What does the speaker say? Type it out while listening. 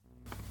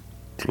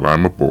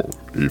Climb aboard,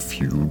 if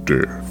you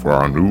dare, for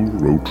our new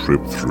road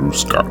trip through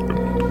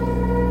Scotland.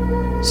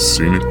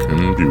 Scenic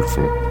and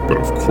beautiful, but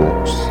of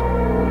course,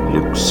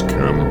 looks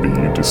can be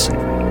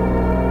deceiving.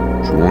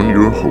 Join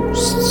your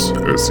hosts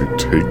as they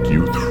take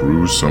you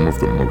through some of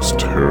the most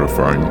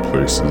terrifying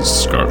places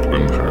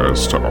Scotland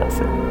has to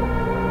offer.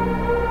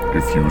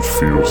 If you'd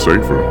feel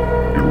safer,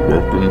 you're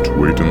welcome to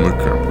wait in the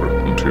camper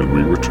until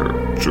we return.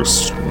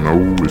 Just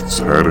know it's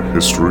had a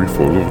history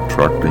full of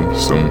attracting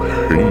some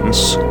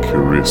heinous,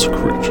 curious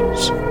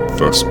creatures,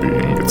 thus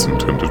being its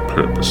intended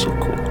purpose, of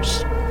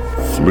course.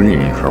 Fleeing,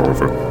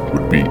 however,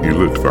 would be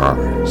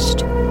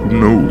ill-advised. Who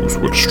knows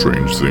what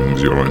strange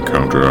things you'll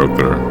encounter out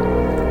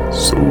there?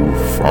 So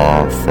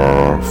far,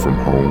 far from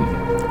home,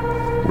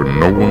 where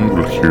no one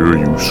will hear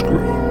you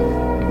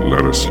scream.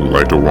 Let us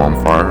light a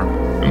warm fire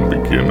and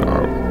begin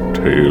our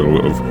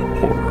tale of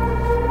horror.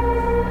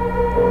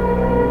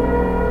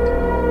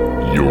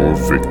 Your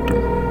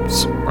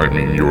victims,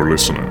 your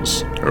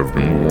listeners, have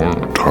been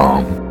warned,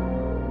 Tom.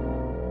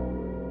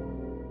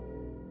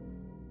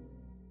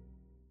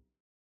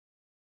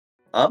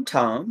 I'm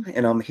Tom,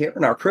 and I'm here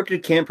in our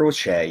cryptid camper with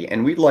Shay,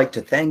 and we'd like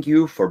to thank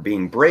you for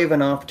being brave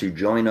enough to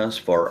join us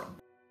for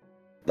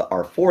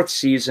our fourth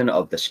season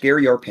of the Scare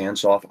Your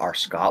Pants Off Our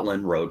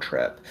Scotland Road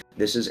Trip.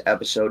 This is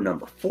episode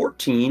number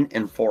 14,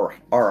 and for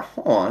our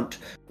haunt,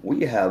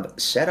 we have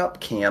set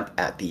up camp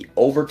at the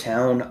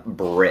Overtown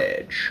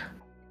Bridge.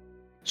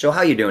 So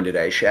how you doing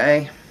today,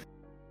 Shay?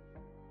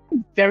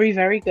 Very,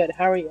 very good.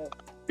 How are you?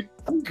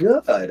 I'm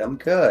good.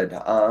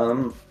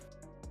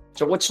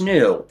 So what's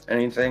new?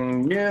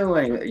 Anything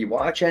new? You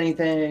watch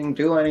anything?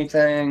 Do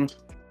anything?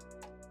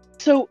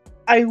 So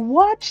I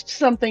watched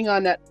something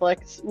on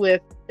Netflix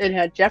it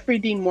had Jeffrey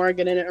Dean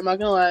Morgan in it. I'm not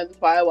gonna lie,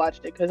 that's why I watched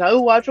it, because I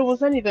will watch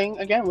almost anything,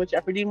 again, with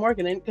Jeffrey Dean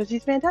Morgan in it, because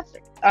he's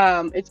fantastic.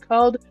 It's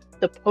called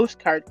The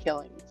Postcard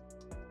Killings.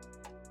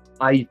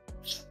 I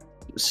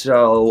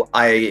saw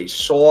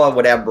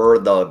whatever,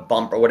 the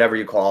bump or whatever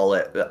you call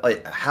it.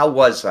 How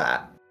was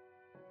that?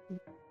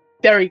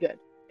 Very good.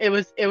 It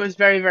was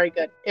very, very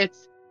good.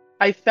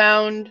 I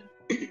found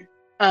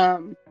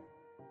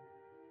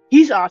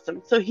he's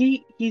awesome. So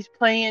he's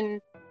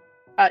playing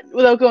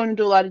without going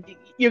into a lot of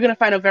you're gonna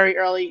find out very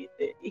early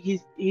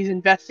he's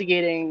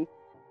investigating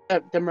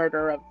the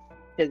murder of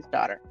his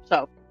daughter.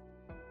 So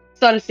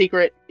it's not a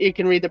secret. You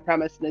can read the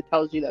premise and it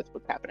tells you that's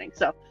what's happening.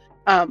 So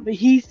but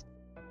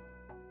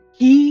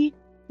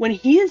when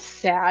he is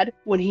sad,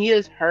 when he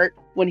is hurt,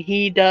 when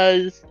he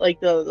does like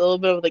the little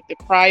bit of like the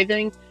cry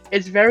thing,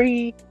 it's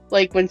very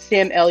like when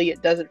Sam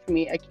Elliott does it for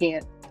me. I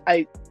can't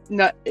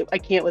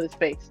with his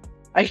face.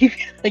 I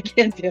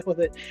can't deal with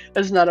it.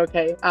 That's not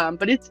okay.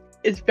 But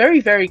it's very,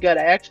 very good.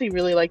 I actually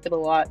really liked it a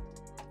lot,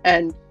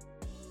 and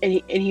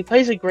he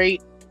plays a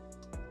great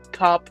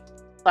cop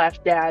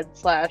 / dad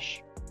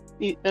 /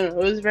 it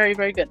was very,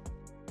 very good.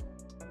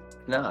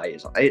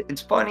 Nice.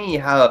 It's funny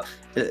how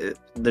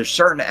there's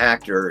certain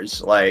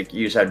actors, like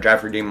you said,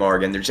 Jeffrey Dean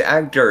Morgan. There's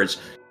actors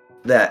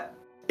that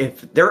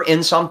if they're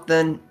in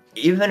something,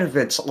 even if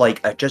it's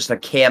like just a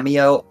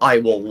cameo, I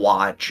will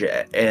watch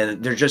it.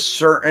 And there's just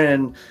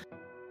certain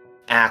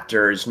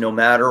actors, no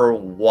matter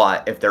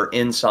what, if they're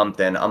in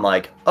something, I'm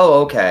like,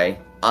 oh, okay,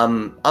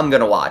 I'm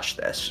gonna watch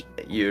this.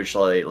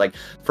 Usually, like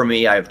for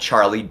me, I have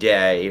Charlie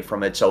Day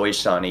from It's Always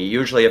Sunny.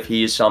 Usually, if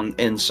he's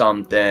in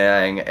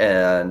something,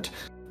 and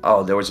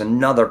there was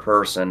another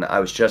person I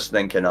was just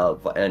thinking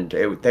of, and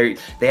they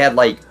had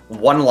like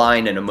one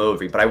line in a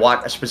movie, but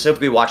I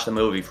specifically watched the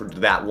movie for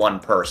that one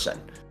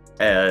person.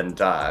 And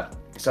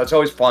so it's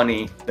always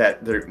funny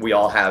that we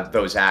all have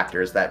those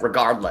actors that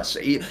regardless,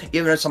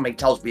 even if somebody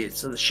tells me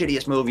it's the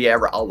shittiest movie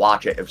ever, I'll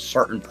watch it if a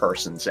certain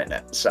person's in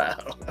it. So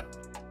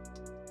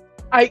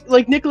I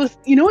like Nicholas.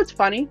 You know what's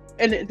funny?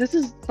 And this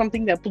is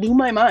something that blew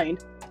my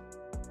mind.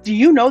 Do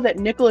you know that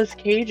Nicolas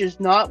Cage is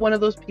not one of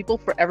those people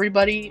for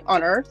everybody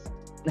on Earth?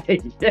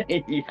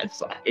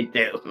 Yes, I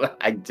do.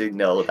 I do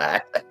know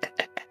that.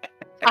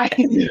 I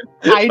think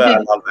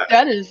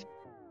that is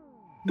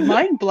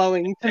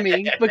mind-blowing to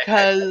me,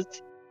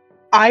 because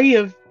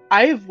I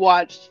have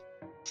watched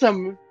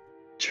some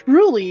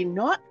truly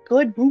not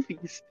good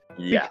movies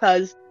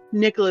because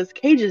Nicolas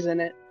Cage is in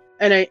it,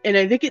 and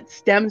I think it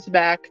stems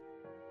back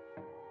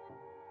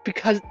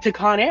to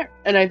Con Air,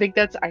 and I think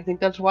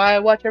that's why I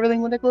watch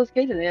everything with Nicolas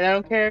Cage in it, and I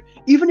don't care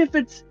even if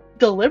it's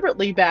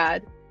deliberately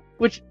bad,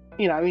 which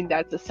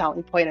that's a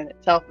selling point in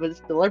itself if it's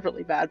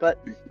deliberately bad, but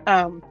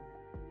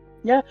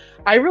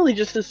I really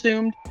just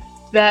assumed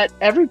that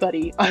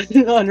everybody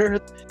on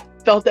Earth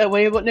felt that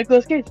way about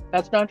Nicolas Cage.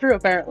 That's not true,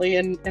 apparently,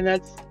 and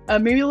that's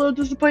maybe a little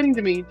disappointing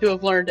to me to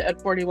have learned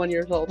at 41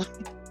 years old.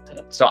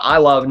 So I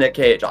love Nick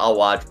Cage. I'll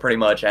watch pretty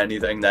much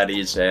anything that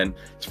he's in.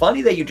 It's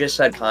funny that you just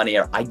said Con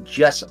Air. I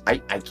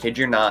kid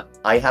you not,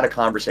 I had a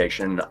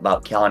conversation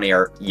about Con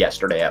Air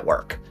yesterday at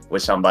work.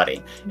 with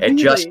somebody.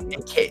 Really?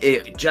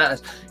 It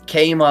just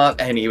came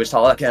up, and he was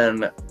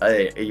talking.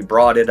 He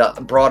brought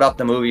up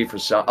the movie for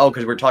some. Oh,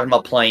 because we were talking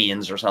about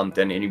planes or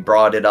something, and he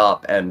brought it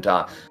up, and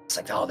it's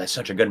like, oh, that's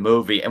such a good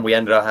movie. And we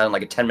ended up having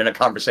like a 10-minute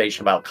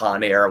conversation about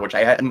Con Air, which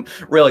I hadn't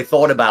really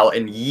thought about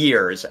in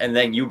years. And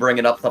then you bring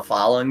it up the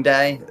following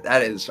day.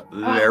 That is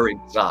very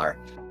bizarre.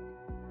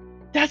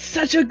 That's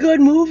such a good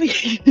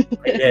movie.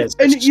 It is.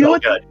 And It's you know so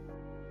what? good.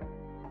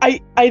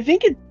 I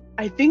think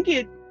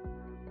it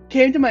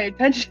came to my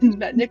attention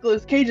that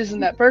Nicolas Cage isn't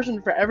that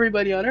person for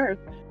everybody on Earth.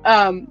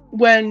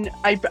 When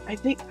I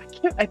think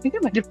I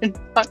might have been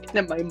talking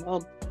to my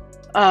mom,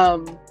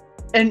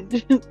 and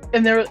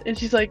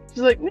she's like,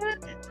 nah,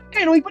 it's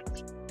okay. And I'm like,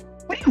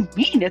 what do you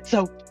mean it's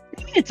so? What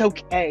do you mean it's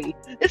okay?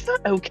 It's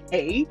not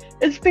okay.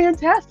 It's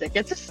fantastic.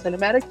 It's a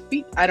cinematic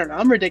feat. I don't know.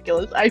 I'm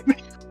ridiculous. I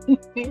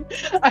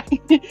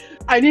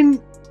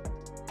didn't.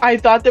 I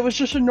thought that was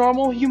just a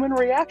normal human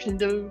reaction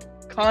to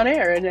Con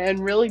Air and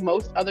really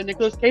most other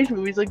Nicolas Cage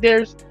movies. Like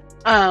there's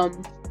a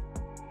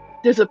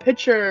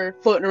picture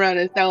floating around,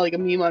 and it's now like a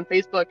meme on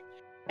Facebook,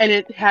 and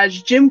it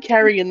has Jim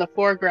Carrey in the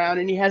foreground,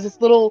 and he has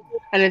this little,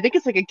 and I think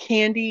it's like a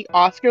candy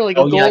Oscar, like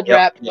a gold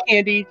wrapped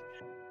candy,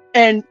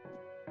 and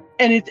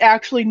it's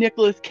actually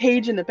Nicolas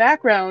Cage in the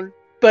background,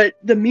 but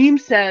the meme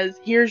says,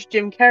 here's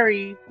Jim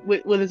Carrey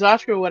with his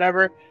Oscar or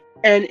whatever,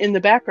 and in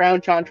the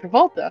background John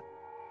Travolta.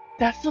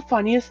 That's the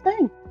funniest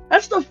thing.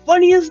 That's the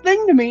funniest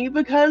thing to me,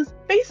 because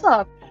Face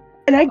Off.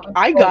 And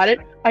I got it.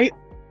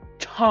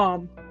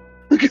 Tom,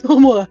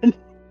 come on.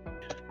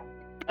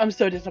 I'm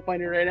so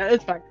disappointed right now.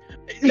 It's fine.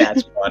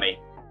 That's funny.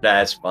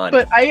 That's funny.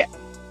 But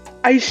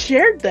I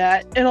shared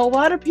that, and a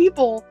lot of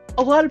people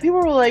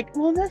were like,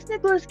 well, that's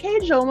Nicolas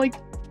Cage though. I'm like,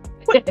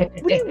 what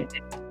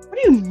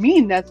do you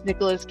mean that's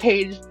Nicolas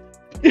Cage?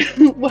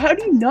 How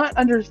do you not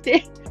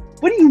understand?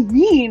 What do you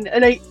mean?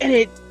 And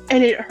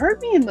it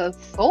hurt me in the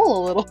soul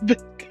a little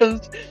bit,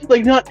 because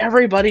like not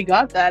everybody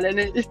got that, and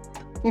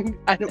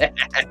I don't.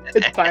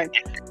 It's fine.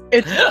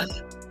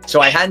 So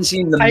I hadn't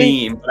seen the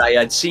meme, but I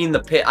had seen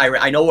the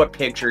I know what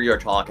picture you're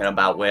talking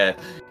about. With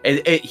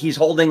he's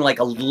holding like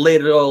a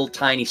little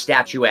tiny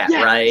statuette,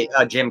 right?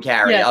 Jim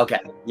Carrey. Yeah. Okay,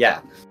 yeah.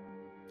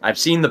 I've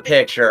seen the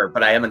picture,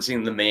 but I haven't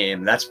seen the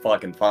meme. That's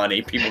fucking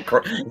funny.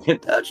 People,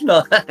 that's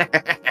not.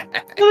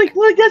 They're like,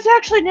 look, that's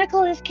actually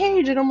Nicolas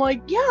Cage, and I'm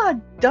like, yeah,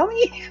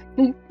 dummy.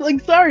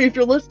 Like, sorry if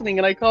you're listening,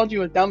 and I called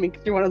you a dummy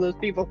because you're one of those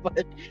people.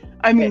 But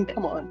I mean,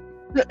 come on,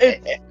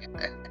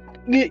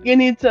 you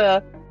need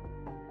to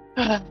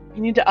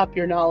up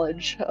your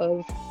knowledge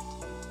of.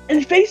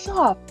 And Face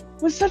Off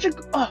was such a.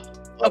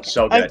 Okay.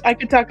 So good. I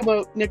could talk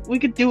about Nick. We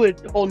could do a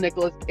whole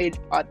Nicolas Cage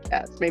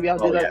podcast. Maybe I'll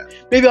do that. Yeah.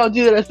 Maybe I'll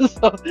do that as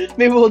a.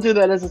 Maybe we'll do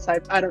that as a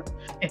side. I don't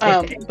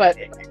know. But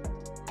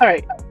all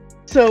right.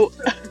 So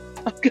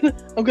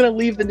I'm gonna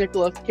leave the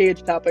Nicolas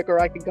Cage topic, or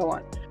I could go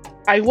on.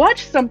 I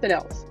watched something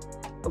else.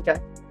 Okay.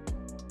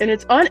 And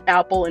it's on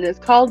Apple, and it's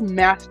called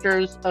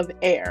Masters of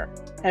Air.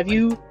 Have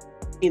you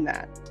seen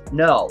that?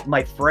 No,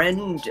 my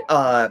friend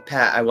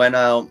Pat. I went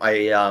out.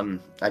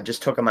 I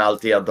just took him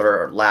out the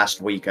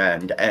last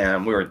weekend,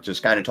 and we were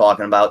just kind of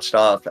talking about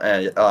stuff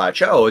and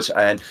shows.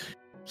 And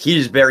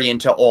he's very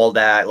into all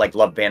that, like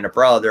Love Band of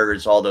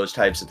Brothers, all those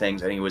types of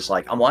things. And he was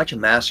like, "I'm watching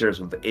Masters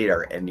of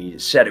Air," and he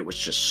said it was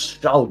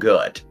just so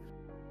good.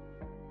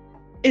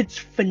 It's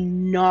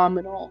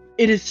phenomenal.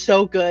 It is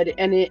so good,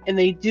 and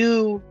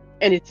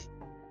it's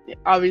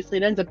obviously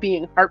it ends up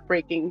being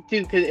heartbreaking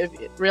too, because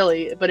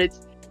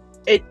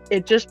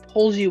it just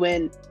pulls you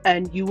in,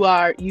 and you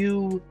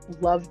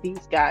love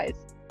these guys.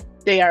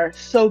 They are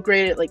so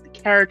great at like the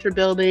character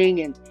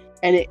building, and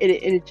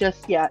it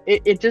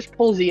just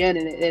pulls you in,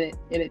 and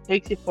it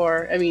takes you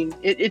for. I mean,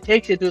 it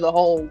takes you through the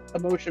whole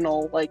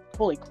emotional, like,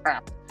 holy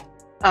crap.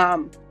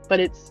 But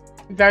it's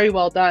very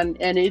well done,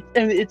 and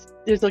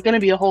there's like going to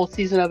be a whole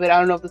season of it. I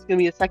don't know if there's going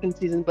to be a second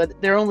season, but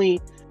they're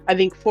only, I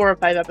think, 4 or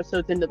 5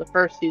 episodes into the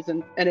first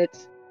season, and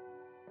it's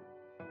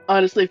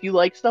honestly, if you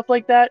like stuff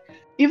like that,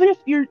 even if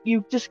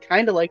you just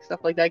kind of like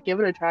stuff like that, give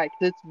it a try,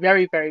 because it's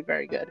very, very,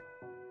 very good.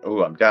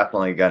 Oh, I'm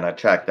definitely gonna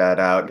check that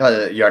out.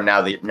 Cause you're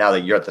now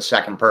that you're the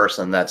second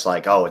person that's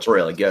like, oh, it's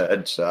really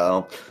good.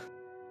 So,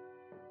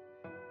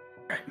 all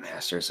right,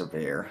 Masters of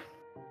Air.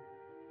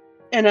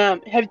 And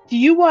have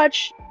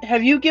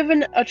you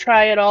given a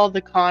try at all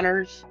The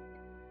Connors?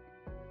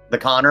 The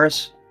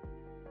Connors?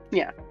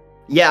 Yeah.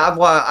 Yeah,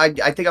 I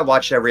think I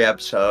watched every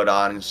episode,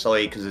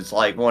 honestly, because it's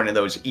like one of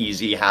those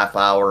easy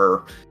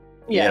half-hour,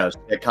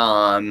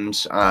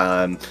 sitcoms.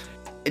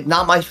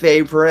 Not my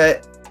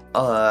favorite,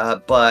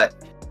 but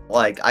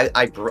like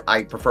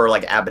I prefer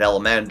like Abbott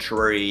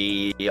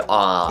Elementary,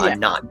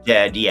 Not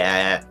Dead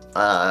Yet,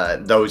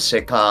 those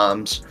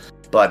sitcoms.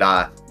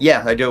 But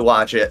yeah, I do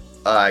watch it.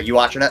 You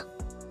watching it?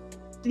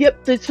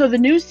 Yep. So the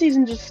new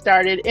season just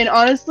started, and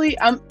honestly,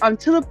 I'm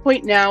to the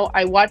point now.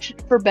 I watch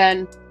it for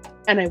Ben,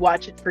 and I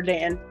watch it for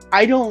Dan.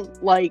 I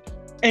don't like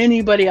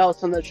anybody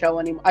else on the show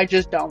anymore. I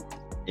just don't.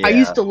 Yeah. I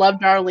used to love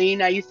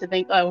Darlene. I used to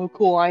think, oh,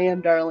 cool, I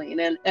am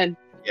Darlene, and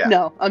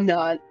no, I'm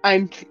not.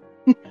 I'm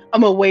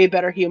a way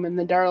better human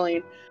than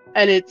Darlene,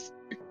 and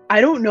I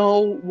don't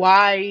know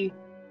why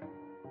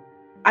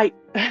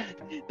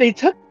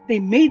they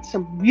made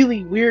some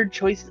really weird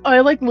choices. Oh,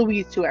 I like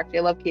Louise too, actually.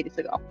 I love Katie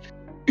Seagal.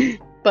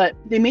 But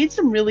they made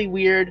some really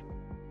weird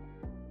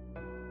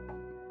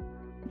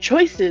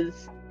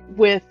choices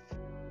with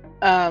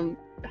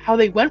how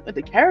they went with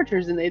the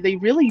characters, and they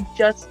really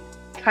just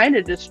kind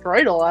of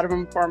destroyed a lot of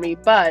them for me.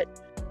 But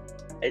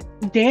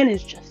Dan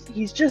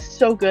he's just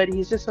so good.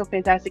 He's just so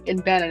fantastic.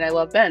 And I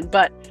love Ben.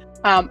 But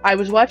I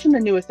was watching the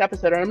newest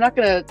episode, and I'm not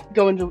going to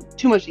go into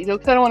too much detail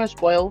because I don't want to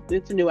spoil.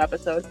 It's a new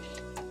episode.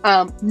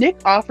 Nick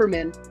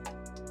Offerman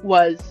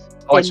was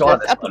in this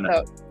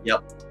episode.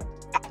 Yep.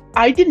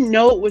 I didn't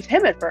know it was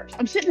him at first.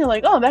 I'm sitting there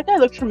like, oh, that guy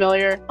looks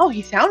familiar. Oh,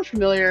 he sounds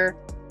familiar.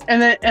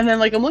 And then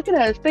like I'm looking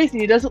at his face,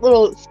 and he does a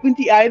little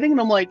squinty eye thing, and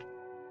I'm like,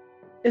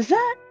 is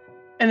that?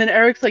 And then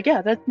Eric's like,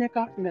 yeah, that's Nick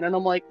Offerman, and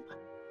I'm like,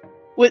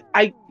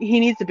 he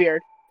needs a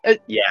beard.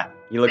 Yeah,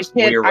 he looks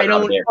weird.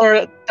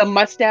 Or a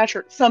mustache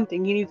or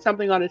something. He needs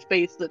something on his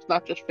face that's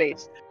not just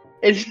face.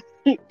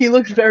 He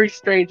looks very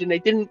strange,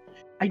 and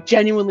I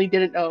genuinely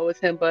didn't know it was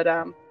him. But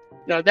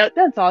no,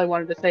 that's all I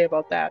wanted to say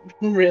about that,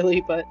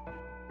 really. But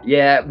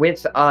yeah,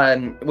 with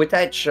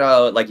that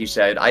show, like you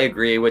said, I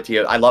agree with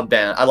you. I love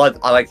Ben. I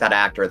like that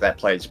actor that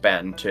plays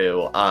Ben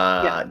too.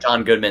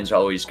 John Goodman's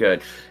always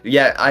good.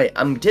 Yeah,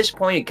 I'm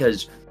disappointed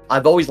because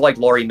I've always liked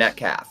Laurie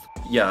Metcalf,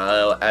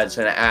 as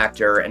an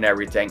actor and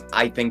everything.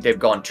 I think they've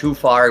gone too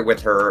far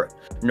with her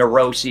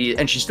neuroses,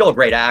 and she's still a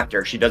great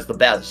actor. She does the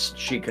best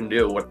she can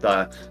do with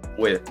the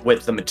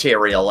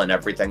material and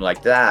everything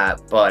like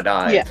that. But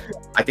I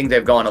think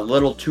they've gone a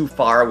little too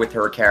far with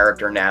her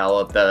character now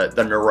of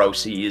the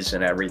neuroses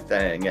and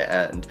everything.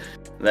 And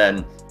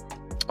then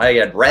I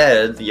had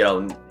read,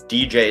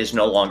 DJ is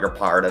no longer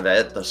part of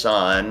it, the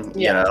son,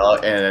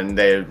 and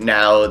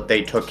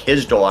they took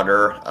his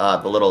daughter,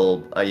 the little,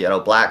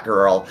 black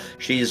girl.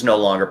 She's no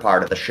longer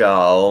part of the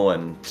show.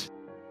 And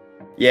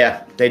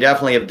yeah, they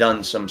definitely have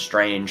done some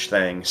strange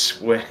things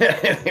with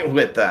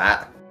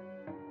that.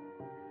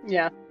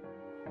 Yeah.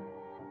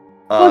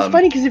 Well, it's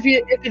funny because if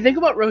you think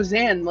about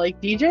Roseanne,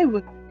 like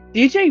DJ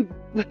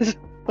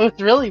was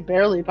really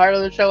barely part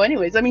of the show,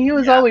 anyways. I mean, he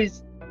was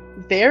always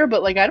there,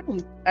 but like I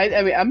mean,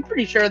 I'm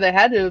pretty sure there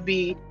had to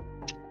be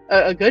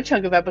a good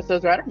chunk of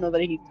episodes where I don't know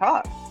that he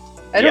talked.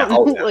 I don't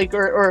know, like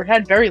or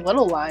had very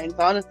little lines,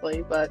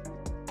 honestly. But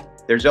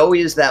there's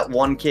always that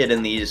one kid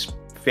in these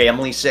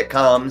family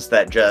sitcoms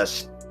that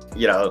just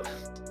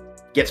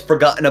gets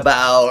forgotten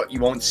about. You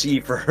won't see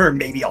for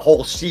maybe a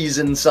whole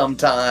season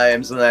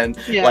sometimes, and then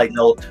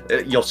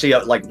you'll see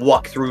it like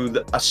walk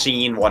through a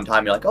scene one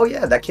time. You're like, oh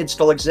yeah, that kid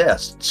still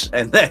exists.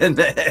 And then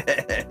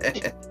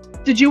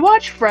did you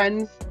watch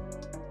Friends?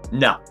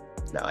 No,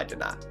 I did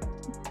not.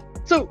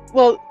 So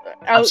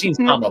I've seen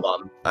some of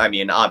them. I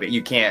mean, obviously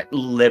you can't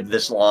live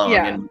this long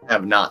and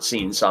have not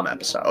seen some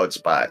episodes,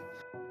 but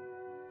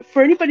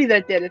for anybody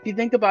that did, if you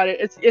think about it,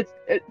 it's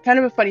kind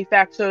of a funny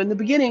fact. So in the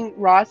beginning,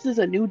 Ross is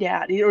a new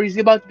dad, or he's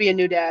about to be a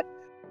new dad,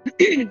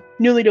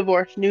 newly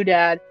divorced, new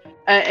dad.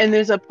 And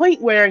there's a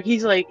point where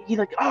he's like,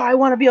 oh, I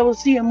want to be able to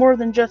see him more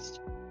than just,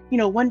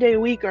 one day a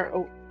week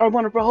or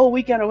one for a whole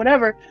weekend or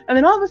whatever. And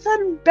then all of a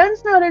sudden,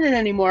 Ben's not in it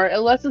anymore,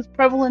 unless it's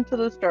prevalent to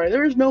the story.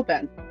 There is no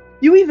Ben.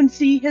 You even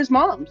see his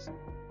mom's,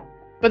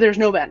 but there's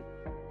no Ben.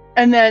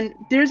 And then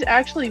there's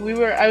actually,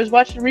 I was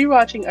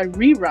rewatching a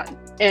rerun,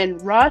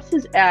 and Ross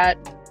is at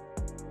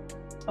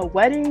a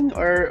wedding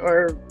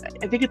or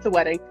I think it's a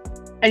wedding,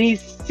 and he's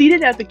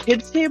seated at the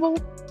kids table,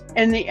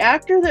 and the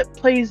actor that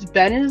plays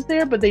Ben is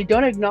there, but they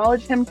don't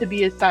acknowledge him to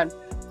be his son.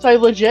 So I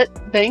legit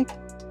think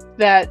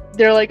that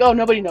they're like, oh,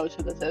 nobody knows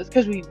who this is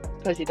because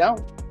you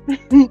don't,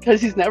 because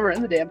he's never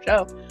in the damn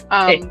show.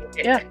 And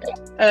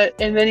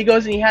then he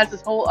goes and he has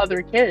this whole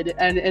other kid,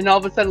 and all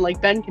of a sudden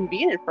like Ben can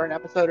be in it for an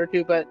episode or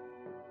two, but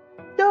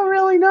no,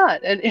 really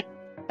not. And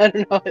I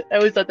don't know, I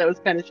always thought that was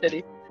kind of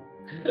shitty.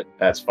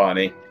 That's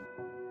funny.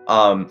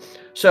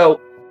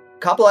 So a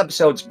couple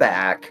episodes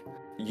back,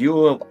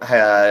 you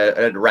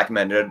had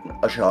recommended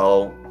a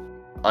show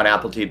on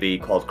Apple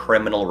TV called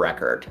Criminal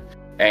Record.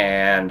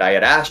 And I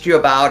had asked you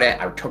about it.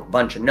 I took a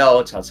bunch of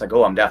notes. I was like,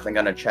 oh, I'm definitely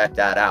going to check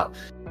that out.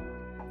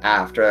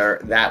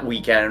 After that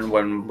weekend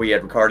when we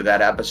had recorded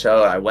that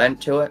episode, I went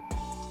to it.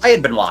 I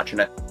had been watching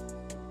it.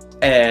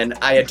 And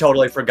I had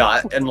totally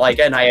forgot. And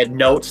I had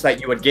notes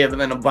that you had given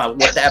about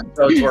what the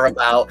episodes were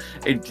about.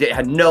 It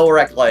had no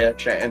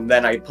recollection. And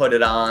then I put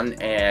it on,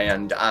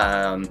 and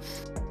I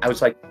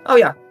was like, oh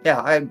yeah,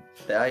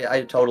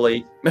 I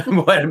totally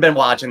had been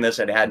watching this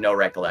and had no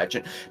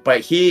recollection.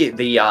 But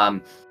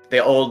the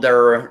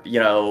older,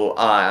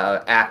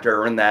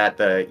 actor in that,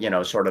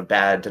 the, sort of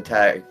bad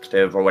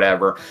detective or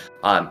whatever,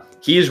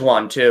 he's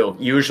one too.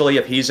 Usually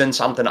if he's in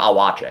something, I'll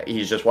watch it.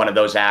 He's just one of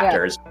those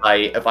actors. Yeah.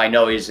 If I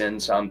know he's in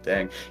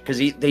something, because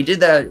they did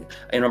that,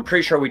 and I'm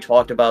pretty sure we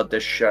talked about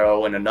this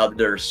show in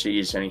another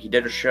season. He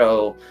did a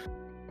show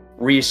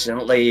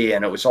recently,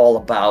 and it was all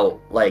about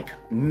like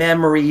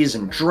memories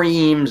and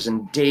dreams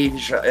and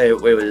deja.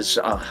 It was,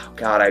 oh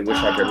God, I wish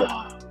I could.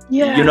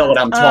 You know what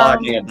I'm Yeah.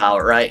 talking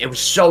about, right? It was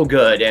so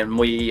good, and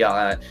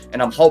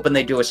and I'm hoping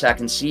they do a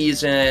second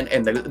season.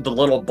 And the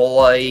little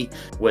boy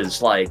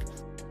was like,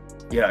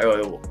 you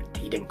know,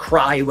 he didn't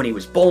cry when he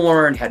was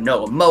born, had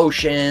no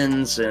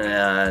emotions,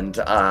 and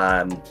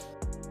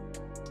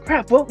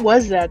Crap, what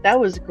was that? That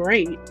was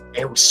great.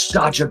 it was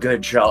such a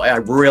good show. I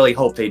really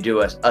hope they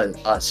do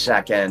a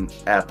second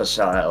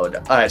episode,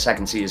 a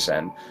second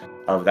season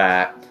of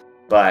that.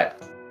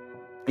 But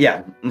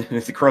yeah,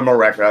 the criminal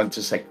record. I'm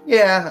just like,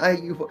 yeah,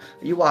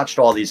 you watched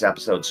all these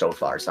episodes so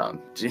far,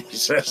 son.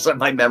 Jesus,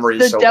 my memory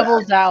is The so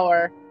Devil's bad.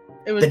 Hour.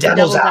 It was The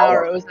Devil's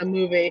Hour. It was a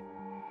movie.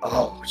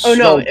 Oh, Oh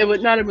no, so it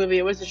was not a movie.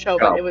 It was a show,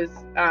 but Oh. it was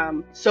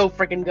so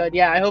freaking good.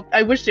 Yeah,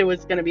 I wish there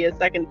was gonna be a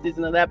second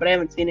season of that, but I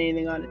haven't seen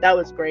anything on it. That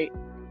was great.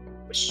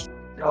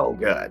 so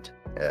good,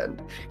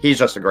 and he's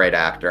just a great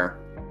actor.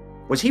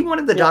 Was he one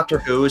of the Yeah. Doctor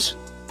Who's?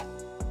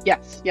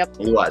 Yes. Yep.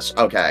 He was.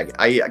 Okay,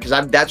 because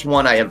that's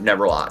one I have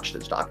never watched.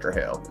 Is Doctor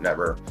Who?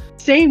 Never.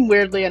 Same,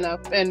 weirdly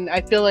enough, and I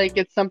feel like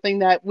it's something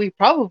that we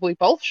probably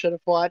both should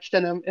have watched,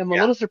 and I'm a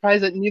Yeah. little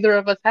surprised that neither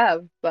of us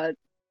have. But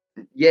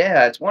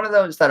Yeah, it's one of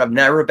those that I've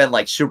never been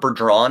like super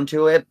drawn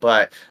to it,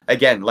 but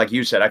again, like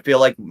you said, I feel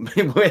like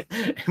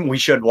we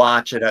should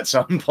watch it at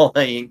some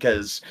point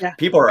because yeah,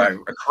 people are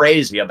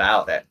crazy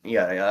about it.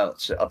 Yeah,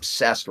 it's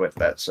obsessed with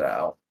it.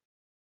 So,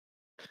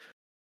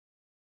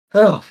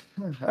 oh,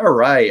 all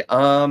right.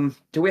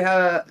 Do we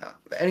have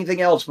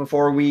anything else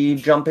before we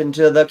jump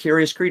into the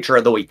curious creature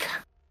of the week?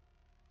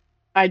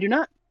 I do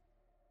not.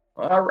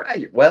 All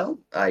right. Well,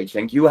 I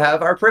think you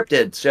have our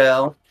cryptid.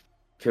 So,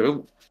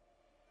 cool.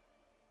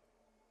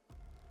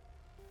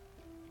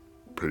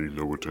 Pay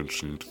no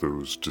attention to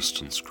those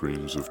distant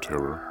screams of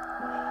terror.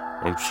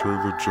 I'm sure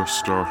they're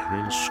just our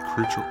heinous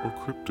creature or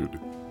cryptid.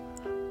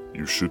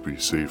 You should be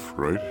safe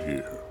right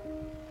here.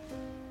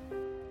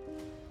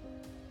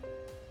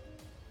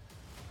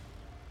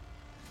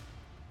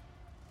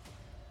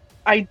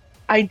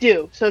 I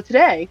do. So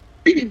today,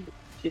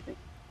 excuse me.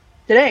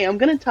 Today I'm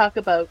going to talk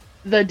about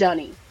the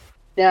Dunny.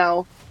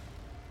 Now,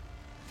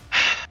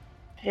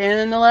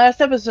 in the last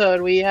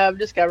episode, we have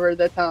discovered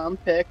that Tom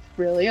picked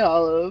really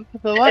all of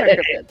the water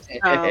cryptids.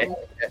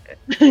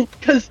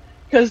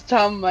 Because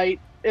Tom might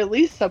at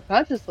least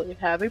subconsciously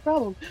have a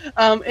problem,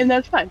 and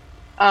that's fine.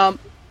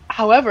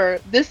 However,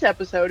 this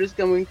episode is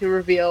going to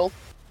reveal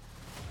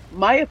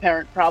my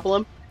apparent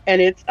problem,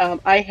 and it's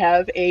I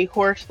have a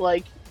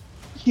horse-like,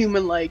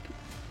 human-like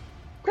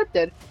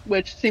cryptid,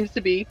 which seems to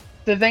be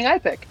the thing I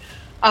pick.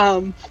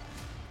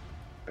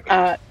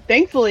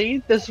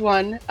 Thankfully, this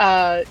one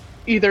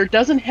either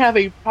doesn't have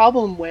a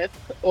problem with,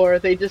 or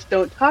they just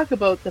don't talk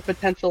about the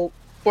potential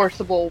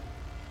forcible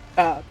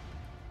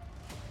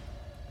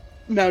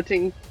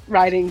mounting,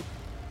 riding,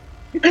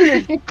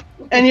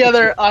 any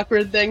other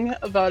awkward thing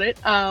about it.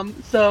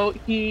 So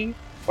he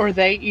or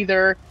they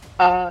either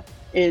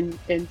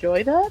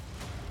enjoy that,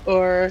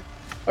 or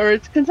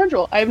it's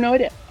consensual. I have no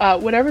idea.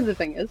 Whatever the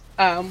thing is,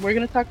 we're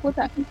gonna talk about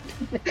that.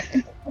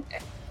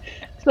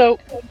 So,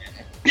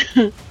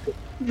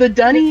 the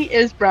Dunny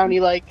is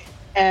brownie-like,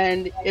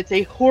 and it's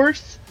a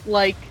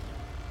horse-like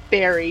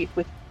fairy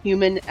with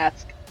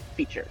human-esque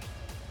features,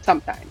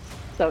 sometimes.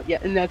 So yeah,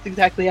 and that's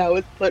exactly how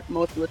it's put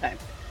most of the time.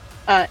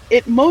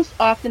 It most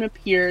often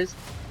appears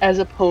as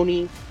a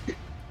pony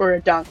or a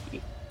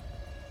donkey.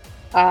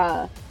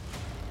 Now,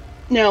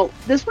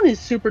 this one is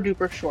super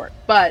duper short,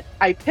 but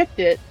I picked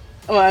it.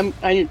 Oh,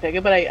 I didn't pick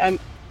it, but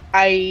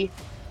I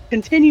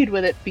continued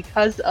with it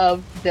because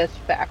of this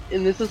fact,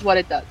 and this is what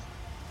it does.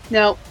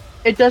 Now,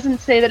 it doesn't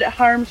say that it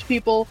harms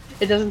people.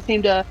 It doesn't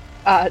seem to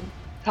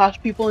toss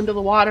people into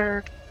the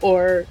water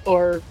or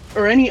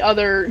any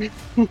other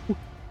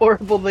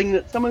horrible thing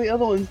that some of the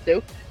other ones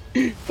do.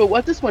 But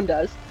what this one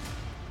does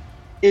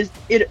is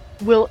it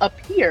will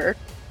appear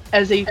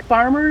as a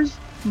farmer's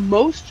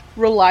most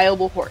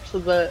reliable horse. So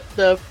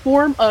the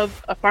form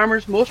of a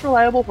farmer's most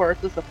reliable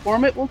horse is the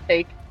form it will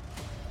take,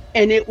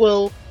 and it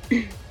will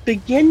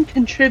begin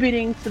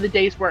contributing to the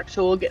day's work.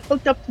 So it will get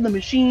hooked up to the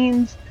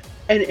machines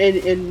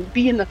and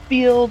be in the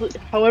field,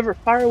 however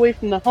far away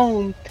from the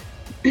home,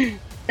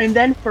 and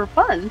then for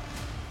fun,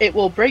 it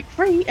will break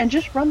free and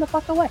just run the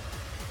fuck away,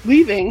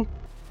 leaving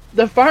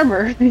the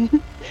farmer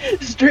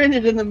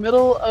stranded in the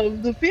middle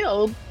of the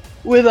field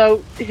without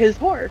his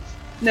horse.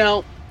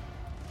 Now,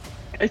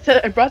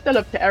 I brought that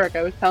up to Eric.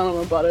 I was telling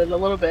him about it a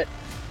little bit,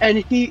 and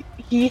he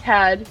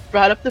had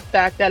brought up the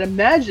fact that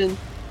imagine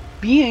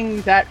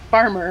being that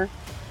farmer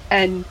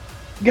and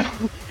go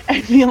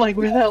and being like,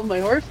 where the hell did my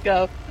horse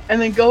go? And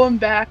then going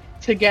back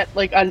to get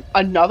like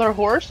another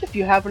horse, if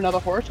you have another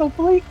horse,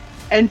 hopefully,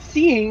 and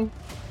seeing,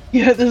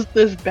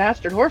 this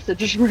bastard horse that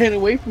just ran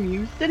away from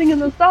you sitting in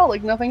the stall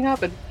like nothing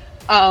happened.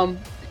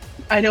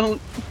 I don't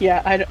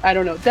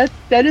know.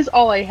 That is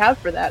all I have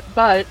for that,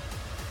 but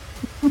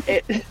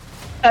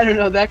I don't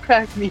know, that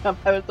cracked me up.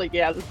 I was like,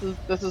 yeah,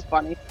 this is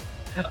funny.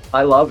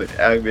 I love it.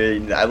 I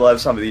mean, I love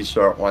some of these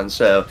short ones.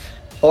 So,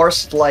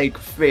 horse-like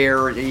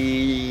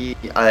fairy.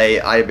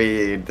 I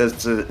mean,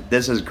 this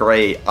is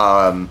great.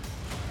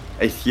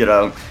 You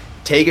know,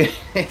 take it,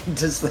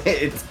 just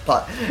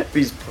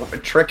these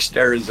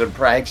tricksters and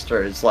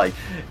pranksters, like,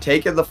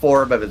 taking the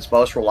form of its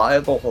most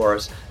reliable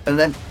horse and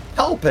then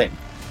helping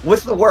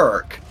with the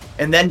work.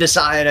 And then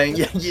deciding,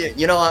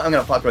 you know what, I'm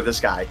gonna fuck with this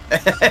guy.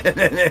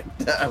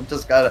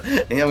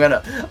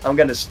 I'm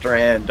gonna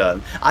strand.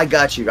 I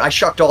got you. I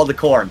shucked all the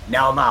corn.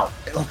 Now I'm out.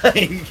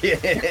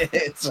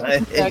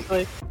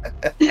 Exactly.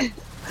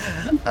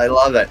 I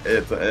love it.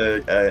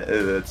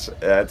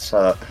 It's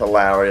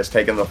hilarious.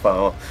 Taking the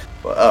form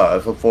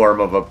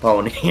of a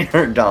pony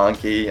or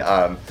donkey.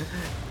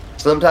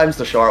 Sometimes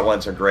the short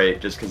ones are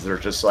great just because they're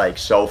just like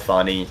so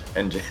funny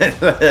and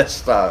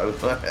just I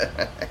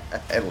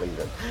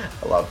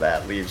love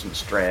that. Leaves him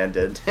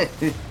stranded.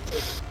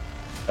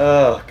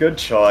 Oh, good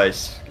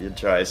choice. Good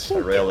choice. I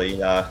really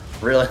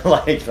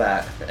like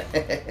that.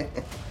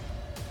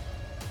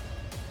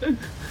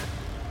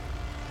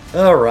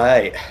 All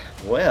right.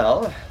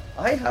 Well,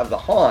 I have the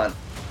haunt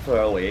for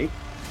a week.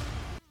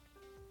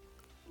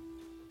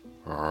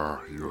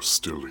 Ah, you're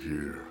still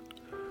here.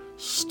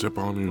 Step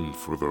on in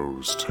for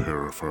those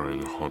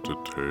terrifying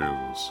haunted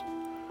tales.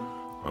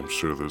 I'm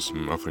sure there's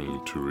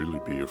nothing to really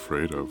be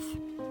afraid of.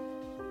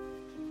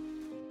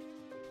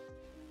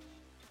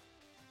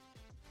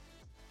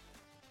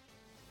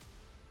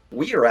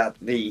 We are at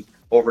the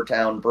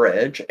Overtown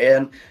Bridge,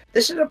 and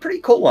this is a pretty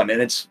cool one,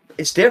 and it's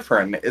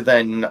different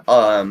than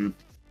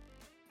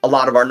a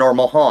lot of our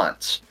normal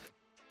haunts.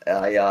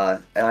 I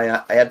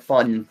had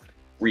fun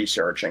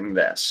researching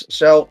this.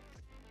 So,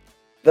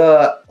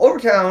 the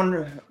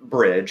Overtown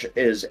Bridge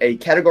is a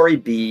Category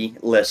B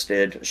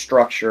listed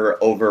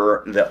structure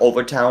over the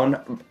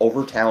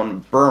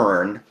Overtown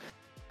Burn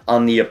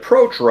on the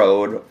approach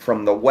road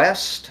from the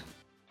west,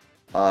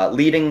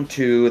 leading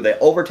to the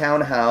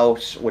Overtown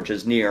House, which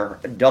is near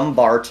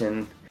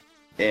Dumbarton,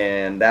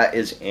 and that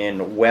is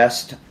in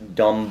West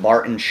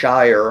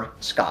Dumbartonshire,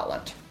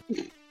 Scotland.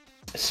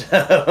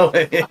 So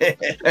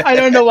I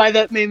don't know why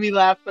that made me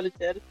laugh, but it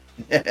did.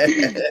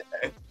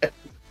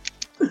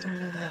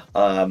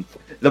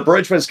 The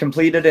bridge was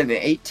completed in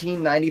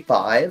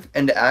 1895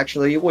 and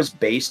actually was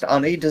based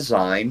on a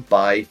design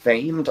by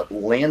famed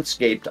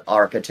landscape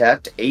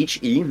architect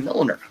H.E.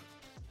 Milner.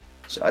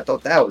 So I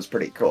thought that was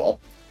pretty cool.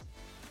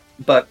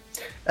 But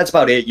that's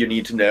about it you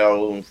need to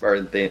know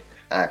for the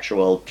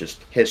actual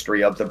just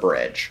history of the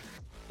bridge.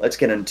 Let's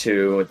get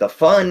into the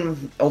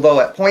fun, although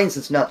at points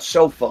it's not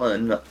so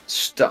fun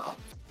stuff.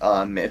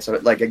 It's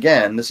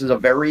again, this is a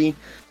very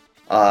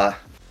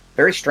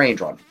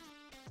strange one.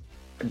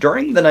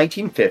 During the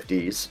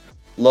 1950s,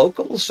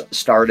 locals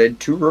started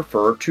to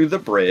refer to the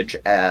bridge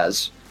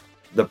as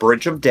the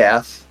Bridge of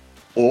Death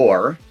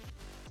or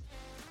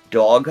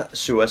Dog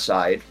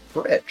Suicide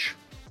Bridge.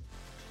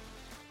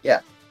 Yeah,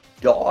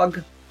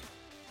 Dog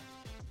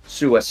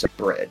Suicide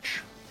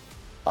Bridge.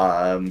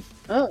 Oh.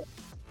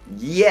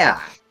 Yeah,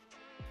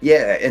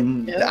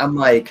 and yeah. I'm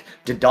like,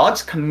 did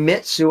dogs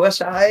commit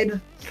suicide?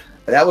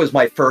 That was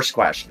my first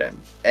question,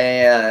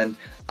 and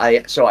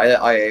I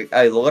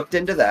looked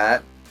into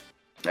that.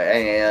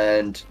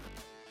 And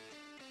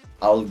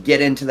I'll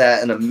get into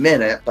that in a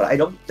minute, but I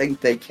don't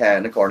think they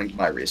can, according to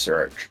my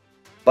research.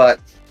 But,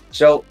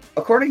 so,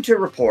 according to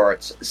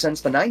reports, since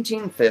the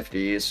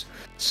 1950s,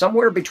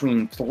 somewhere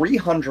between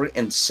 300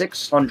 and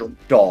 600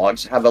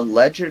 dogs have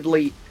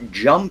allegedly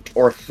jumped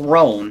or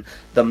thrown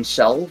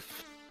themselves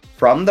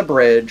from the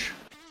bridge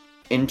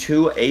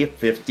into a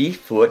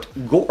 50-foot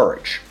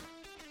gorge.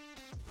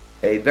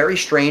 A very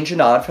strange and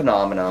odd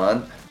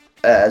phenomenon,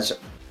 as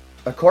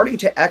according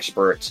to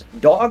experts,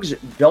 dogs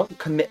don't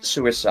commit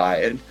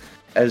suicide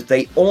as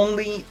they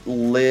only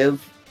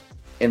live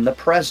in the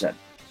present.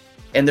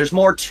 And there's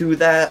more to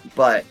that,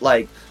 but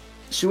like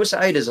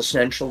suicide is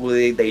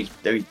essentially they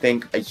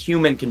think a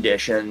human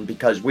condition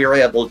because we're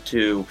able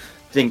to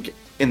think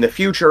in the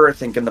future,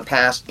 think in the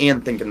past,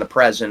 and think in the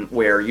present,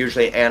 where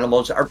usually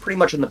animals are pretty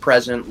much in the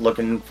present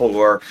looking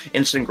for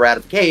instant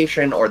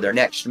gratification or their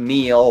next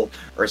meal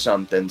or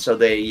something. So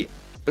they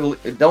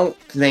don't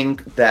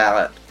think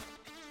that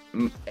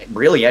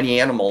really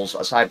any animals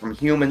aside from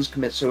humans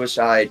commit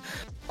suicide.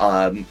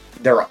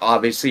 There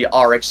obviously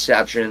are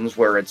exceptions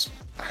where it's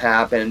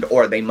happened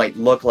or they might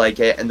look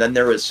like it, and then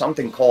there is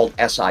something called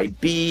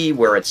SIB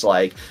where it's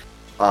like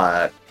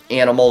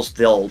animals,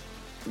 they'll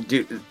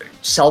do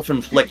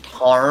self-inflict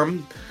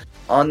harm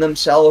on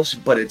themselves,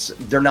 but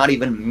they're not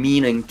even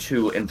meaning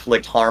to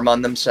inflict harm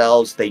on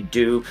themselves. They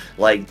do,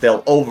 like,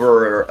 they'll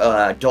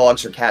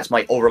dogs or cats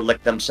might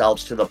overlick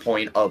themselves to the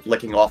point of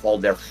licking off all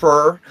their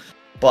fur,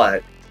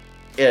 but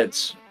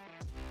it's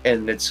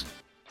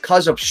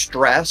because of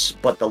stress,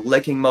 but the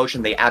licking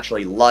motion they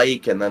actually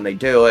like, and then they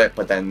do it,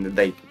 but then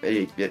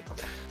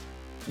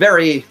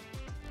very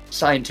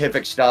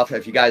scientific stuff.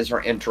 If you guys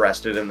are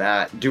interested in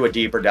that, do a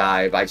deeper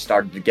dive. I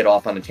started to get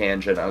off on a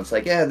tangent. I was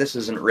like, yeah, this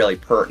isn't really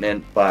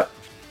pertinent, but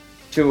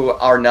to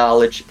our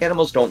knowledge,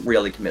 animals don't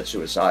really commit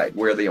suicide.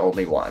 We're the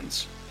only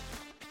ones.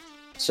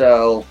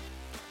 So,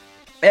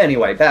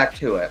 anyway, back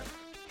to it.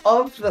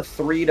 Of the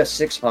 300 to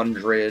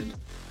 600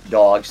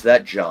 dogs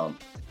that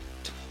jump,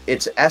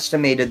 it's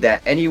estimated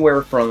that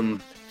anywhere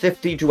from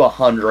 50 to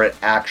 100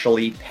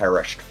 actually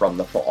perished from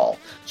the fall.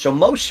 So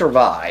most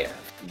survived,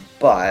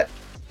 but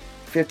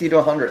 50 to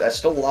 100, that's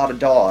still a lot of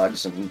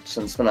dogs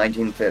since the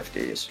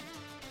 1950s.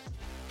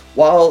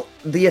 While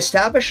the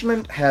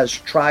establishment has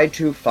tried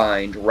to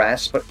find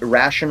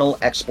rational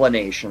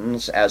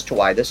explanations as to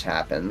why this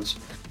happens,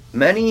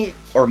 many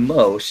or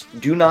most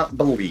do not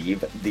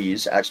believe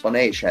these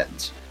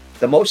explanations.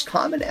 The most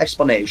common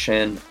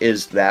explanation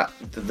is that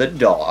the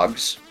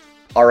dogs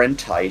are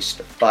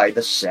enticed by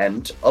the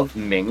scent of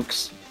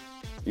minks,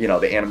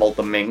 the animal,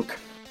 the mink,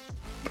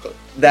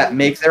 that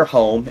make their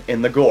home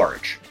in the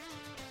gorge.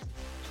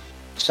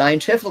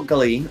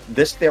 Scientifically,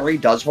 this theory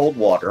does hold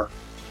water,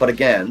 but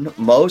again,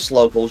 most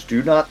locals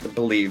do not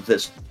believe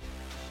this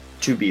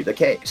to be the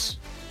case.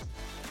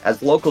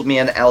 As local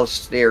man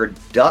Alistair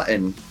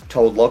Dutton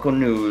told local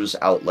news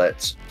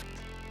outlets,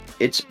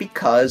 it's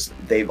because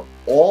they've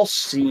all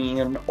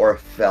seen or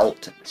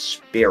felt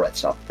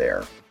spirits up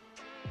there.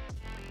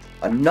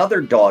 Another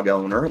dog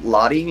owner,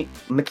 Lottie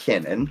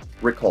McKinnon,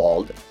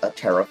 recalled a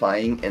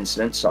terrifying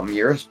incident some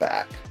years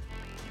back.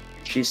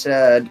 She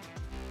said,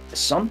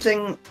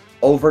 something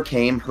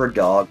overcame her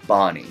dog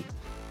Bonnie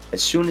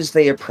as soon as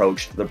they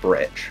approached the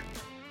bridge.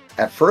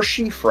 At first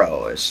she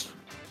froze,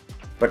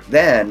 but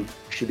then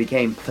she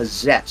became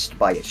possessed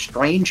by a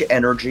strange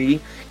energy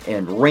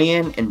and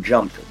ran and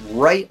jumped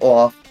right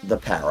off the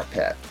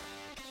parapet.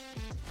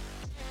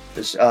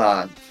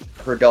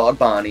 Her dog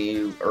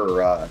Bonnie,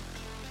 her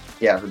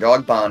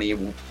dog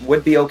Bonnie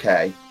would be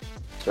okay,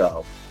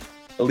 so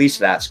at least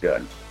that's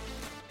good.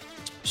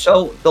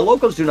 So the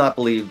locals do not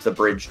believe the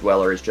bridge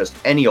dweller is just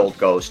any old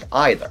ghost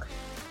either.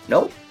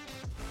 Nope.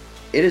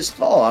 It is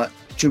thought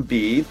to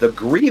be the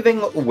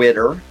grieving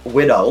widow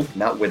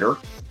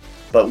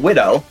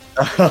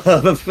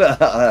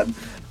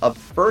of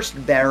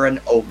First Baron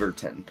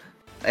Overton,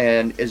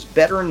 and is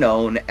better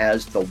known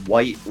as the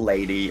White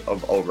Lady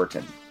of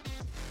Overton.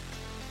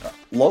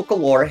 Local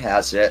lore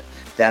has it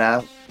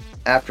that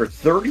after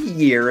 30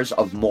 years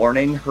of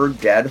mourning her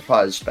dead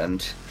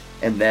husband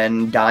and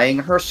then dying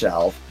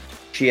herself,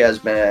 she has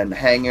been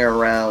hanging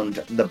around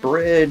the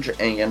bridge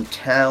and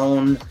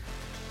town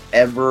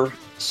ever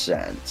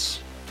since.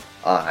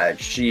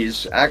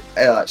 She's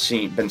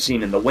been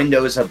seen in the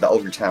windows of the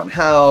Overtown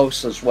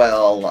house as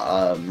well.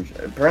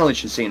 Apparently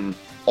she's seen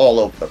all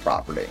over the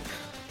property.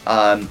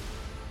 And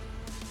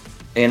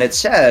it's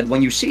said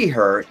when you see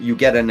her, you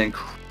get an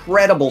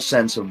incredible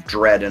sense of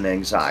dread and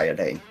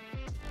anxiety.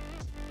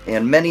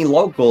 And many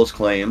locals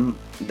claim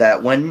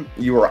that when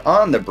you are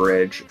on the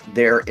bridge,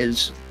 there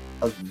is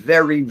a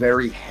very,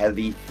 very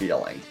heavy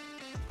feeling.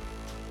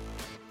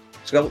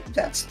 So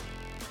that's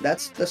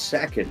the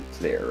second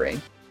theory.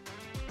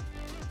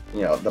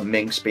 The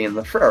minks being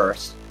the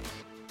first.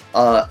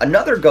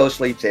 Another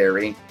ghostly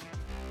theory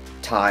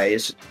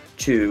ties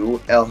to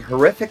a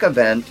horrific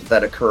event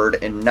that occurred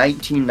in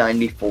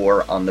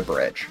 1994 on the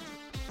bridge.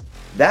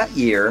 That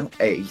year,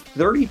 a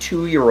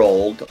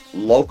 32-year-old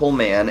local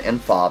man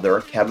and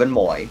father, Kevin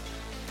Moy,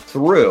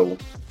 threw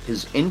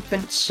his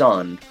infant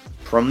son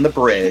from the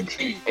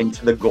bridge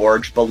into the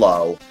gorge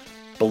below,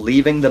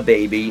 believing the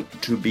baby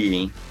to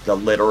be the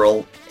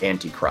literal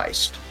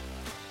Antichrist.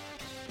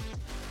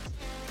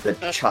 The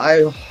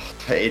child,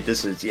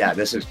 this is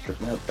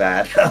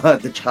bad.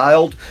 The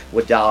child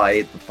would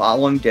die the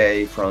following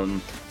day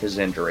from his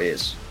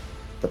injuries.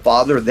 The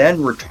father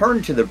then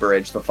returned to the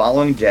bridge the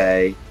following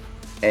day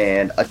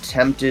and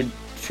attempted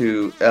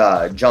to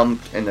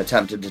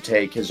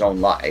take his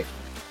own life.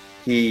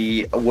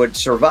 He would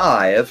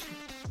survive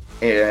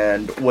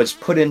and was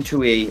put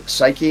into a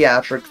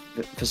psychiatric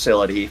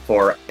facility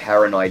for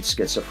paranoid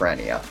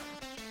schizophrenia.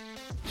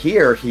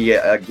 Here, he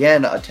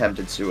again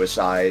attempted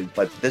suicide,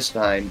 but this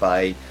time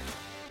by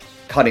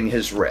cutting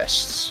his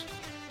wrists.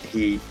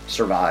 He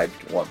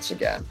survived once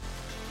again.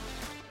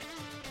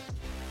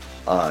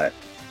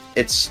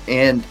 It's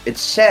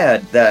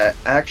said that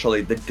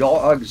actually the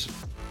dogs,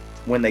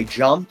 when they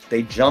jump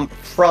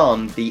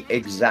from the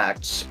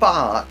exact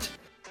spot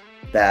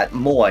that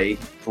Moy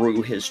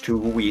threw his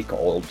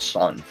 2-week-old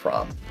son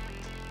from.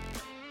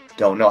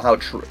 Don't know how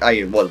true.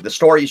 The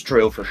story's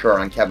true for sure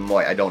on Kevin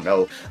Moy. I don't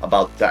know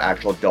about the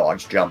actual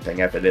dogs jumping,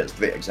 if it is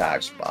the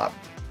exact spot.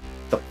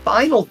 The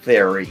final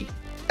theory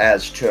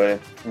as to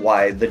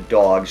why the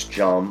dogs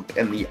jump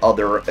and the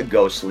other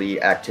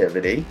ghostly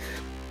activity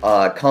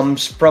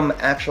comes from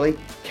actually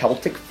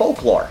Celtic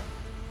folklore.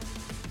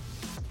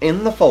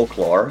 In the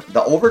folklore,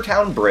 the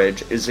Overtown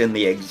Bridge is in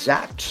the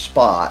exact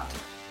spot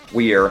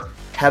where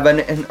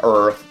heaven and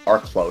earth are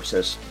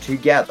closest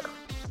together.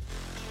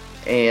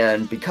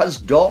 And because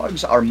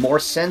dogs are more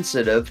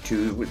sensitive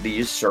to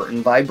these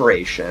certain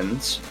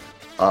vibrations,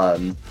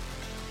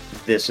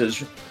 this is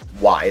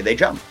why they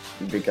jump,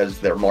 because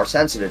they're more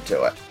sensitive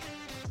to it.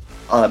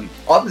 Of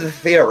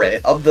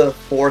the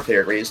 4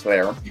 theories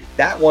there,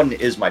 that one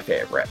is my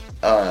favorite.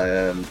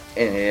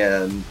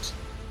 And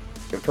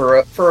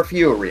for a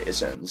few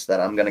reasons that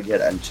I'm going to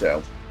get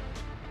into.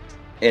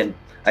 And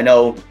I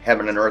know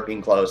heaven and earth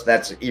being close,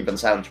 that even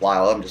sounds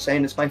wild. I'm just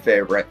saying it's my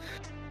favorite.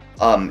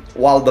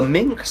 While the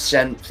mink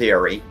scent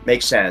theory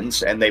makes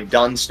sense, and they've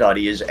done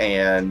studies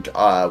and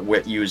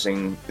with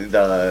using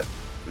the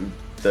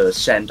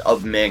scent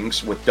of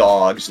minks with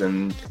dogs,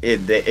 and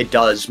it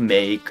does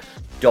make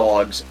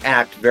dogs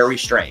act very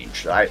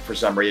strange. For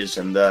some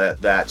reason,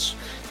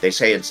 they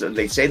say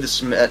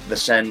the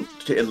scent,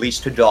 at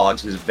least to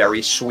dogs, is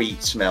very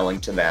sweet smelling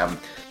to them,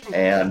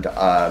 and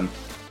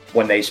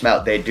when they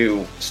smell, they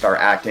do start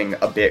acting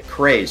a bit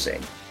crazy.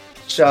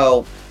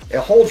 So it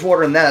holds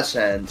water in that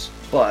sense,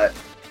 but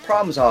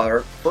problems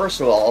are, first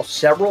of all,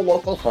 several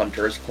local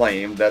hunters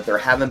claim that there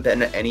haven't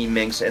been any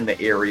minks in the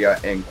area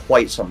in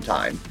quite some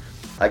time.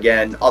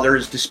 Again,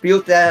 others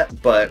dispute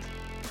that, but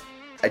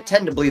I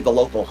tend to believe the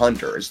local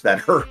hunters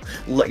that are,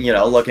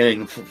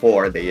 looking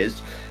for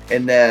these.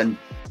 And then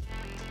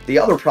the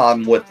other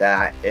problem with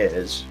that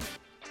is,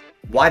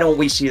 why don't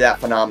we see that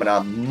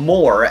phenomenon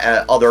more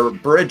at other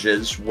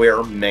bridges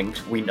where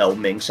we know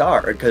minks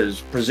are?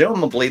 Because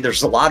presumably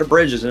there's a lot of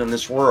bridges in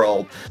this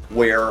world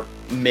where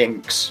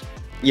minks,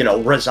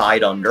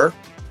 reside under.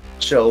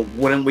 So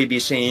wouldn't we be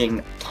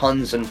seeing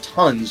tons and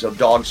tons of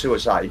dog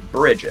suicide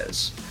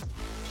bridges?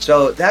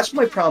 So that's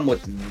my problem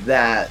with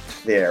that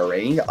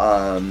theory.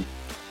 And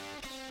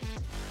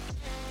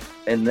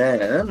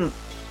then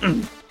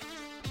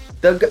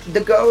the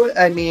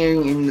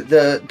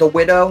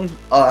widow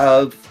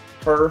of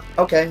her,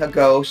 okay, a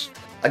ghost.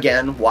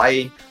 Again,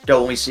 why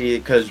don't we see it?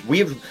 Because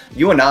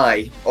you and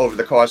I, over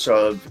the course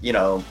of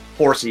 3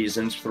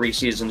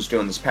 seasons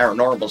doing this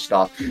paranormal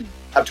stuff,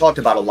 I've talked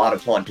about a lot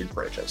of haunted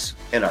bridges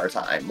in our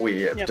time.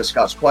 We have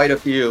discussed quite a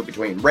few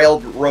between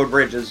railroad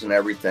bridges and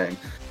everything.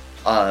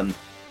 If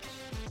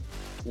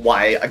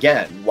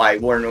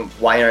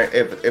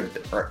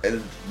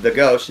the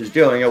ghost is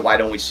doing it, why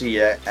don't we see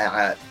it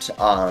at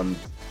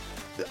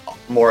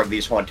more of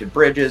these haunted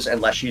bridges?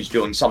 Unless she's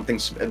doing something,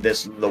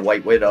 the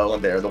White Widow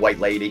and the White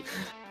Lady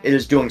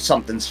is doing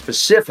something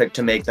specific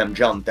to make them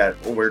jump that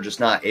we're just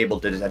not able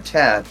to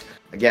detect.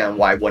 Again,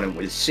 why wouldn't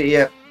we see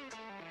it?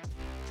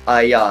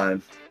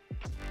 Then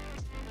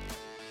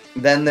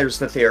there's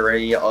the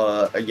theory,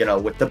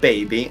 with the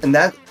baby, and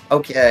that,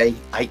 okay,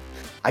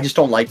 I just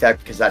don't like that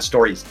because that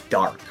story is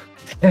dark.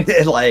 He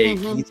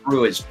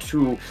threw his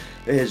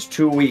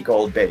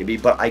 2-week-old baby,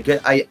 but I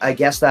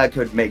guess that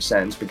could make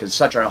sense because it's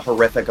such a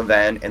horrific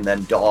event, and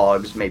then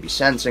dogs maybe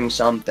sensing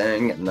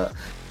something, and the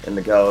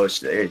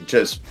ghost.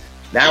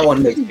 That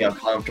one makes me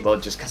uncomfortable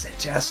just because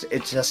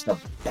it's just a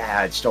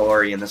bad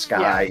story in the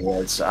sky.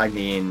 Yeah.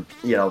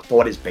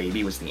 Thought his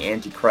baby was the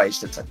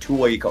Antichrist. It's a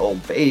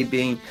 2-week-old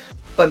baby,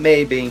 but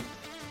maybe.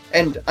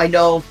 And I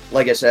know,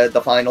 like I said,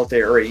 the final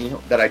theory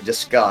that I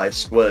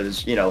discussed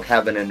was,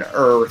 heaven and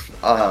earth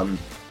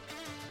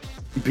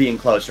being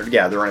closer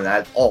together, and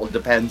that all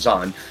depends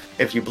on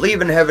if you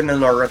believe in heaven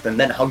and earth, and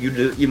then how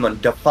you even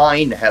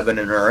define heaven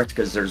and earth,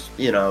 because there's,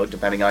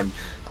 depending on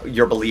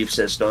your belief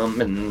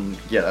system and,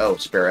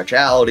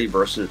 spirituality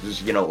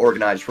versus,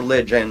 organized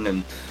religion,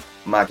 and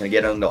I'm not going to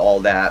get into all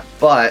that,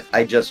 but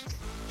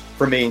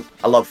for me,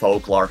 I love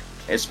folklore.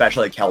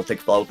 Especially Celtic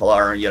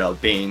folklore,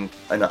 being,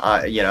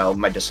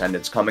 my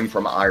descendants coming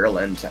from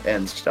Ireland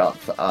and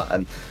stuff.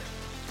 I'm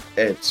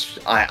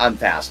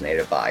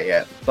fascinated by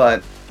it.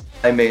 But,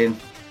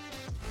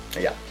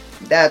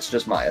 that's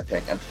just my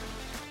opinion.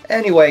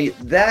 Anyway,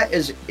 that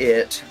is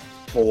it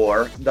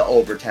for the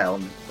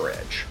Overtown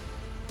Bridge.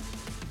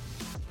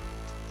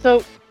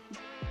 So,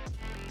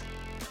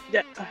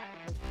 the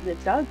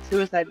dog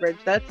suicide bridge,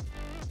 that's...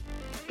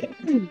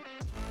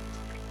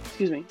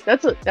 Excuse me.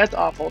 That's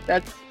awful.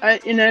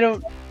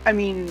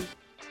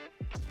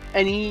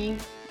 Any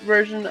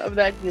version of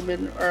that,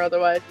 human or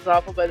otherwise, is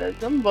awful. But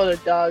something about the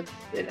dogs,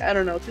 I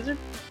don't know, because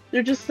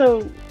they're just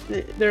so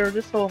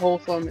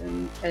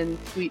wholesome and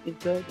sweet and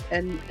good,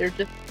 and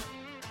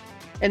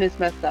it's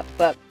messed up.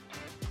 But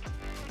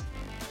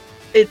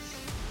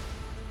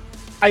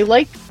I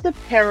like the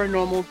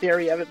paranormal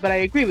theory of it, but I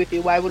agree with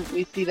you. Why wouldn't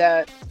we see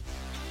that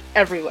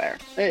everywhere?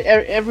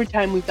 Every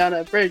time we've done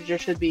a bridge, there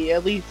should be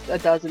at least a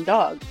dozen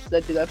dogs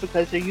that do that,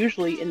 because they're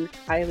usually in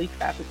highly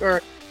trafficked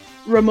or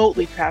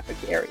remotely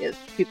trafficked areas.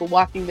 People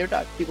walking their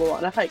dogs, people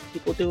on a hike,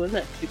 people doing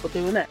this, people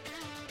doing that.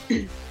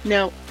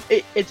 Now,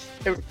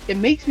 it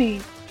makes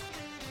me.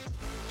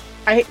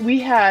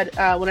 We had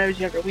when I was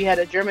younger, we had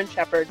a German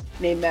Shepherd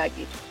named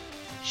Maggie.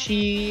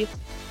 She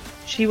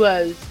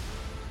was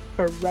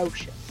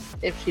ferocious.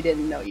 If she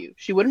didn't know you,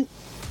 she didn't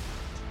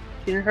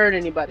hurt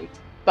anybody,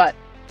 but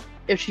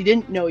if she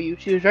didn't know you,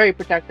 she was very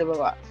protective of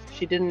us.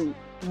 She didn't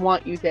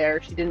want you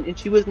there. And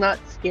she was not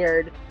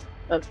scared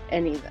of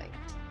anything.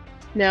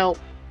 Now,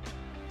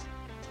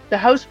 the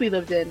house we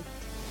lived in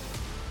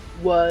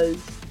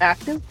was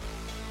active,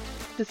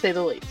 to say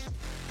the least.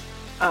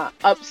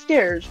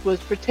 Upstairs was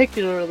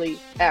particularly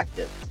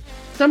active.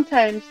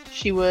 Sometimes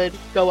she would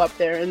go up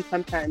there, and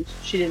sometimes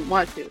she didn't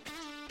want to.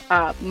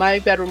 My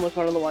bedroom was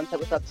one of the ones that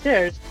was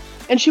upstairs,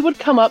 and she would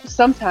come up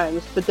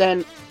sometimes, but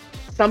then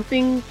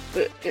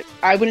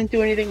I wouldn't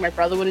do anything, my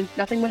brother wouldn't,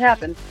 nothing would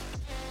happen.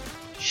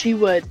 She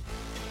would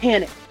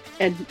panic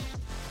and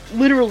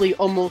literally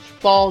almost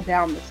fall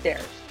down the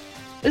stairs.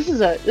 this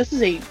is a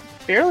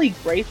fairly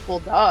graceful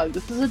dog.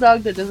 This is a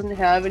dog that doesn't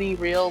have any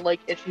real like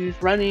issues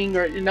running,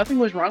 or nothing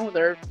was wrong with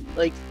her,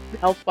 like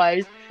health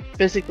wise,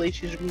 physically.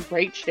 She's in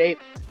great shape,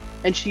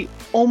 and she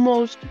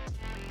almost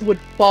would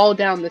fall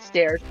down the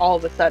stairs all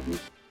of a sudden.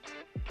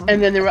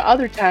 And then there were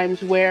other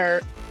times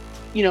where,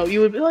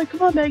 you would be like,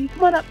 "Come on, Maggie,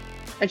 come on up,"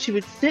 and she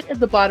would sit at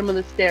the bottom of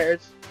the stairs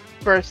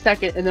for a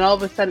second, and then all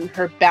of a sudden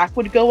her back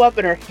would go up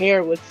and her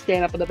hair would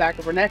stand up on the back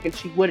of her neck, and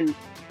she wouldn't.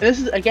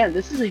 And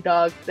this is a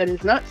dog that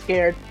is not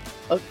scared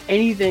of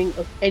anything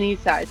of any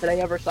size that I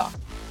ever saw,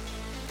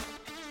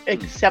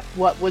 except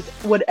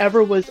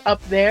whatever was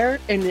up there,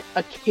 and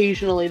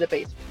occasionally the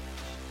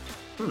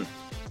basement.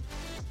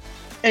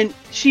 And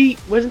she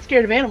wasn't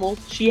scared of animals.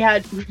 She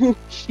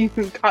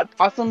caught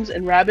possums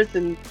and rabbits,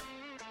 and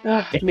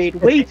made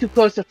way too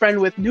close a friend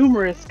with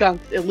numerous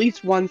skunks. At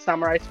least one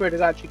summer, I swear to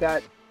God, she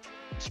got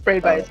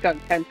sprayed by a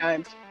skunk 10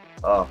 times.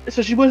 Oh.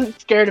 So she wasn't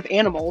scared of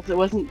animals. It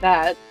wasn't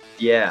that.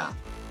 Yeah.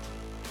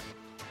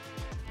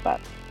 But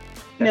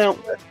That's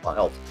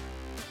wild.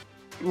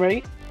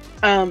 Right?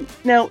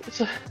 Now,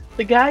 so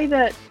the guy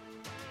that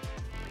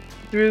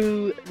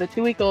threw the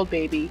 2-week-old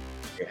baby,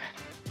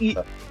 you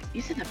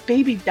said the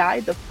baby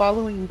died the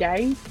following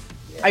day?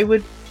 Yeah.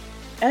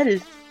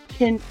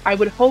 I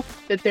would hope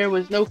that there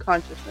was no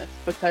consciousness,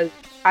 because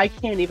I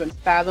can't even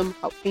fathom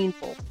how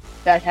painful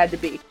that had to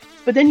be.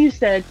 But then you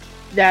said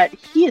that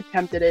he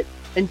attempted it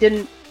and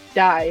didn't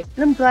die,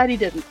 and I'm glad he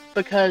didn't,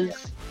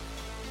 because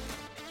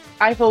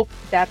I hope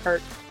that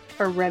hurt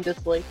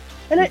horrendously.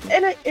 And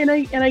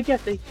I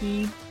get that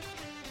he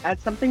had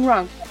something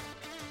wrong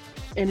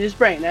in his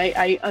brain.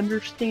 I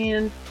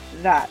understand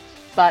that,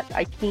 but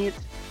I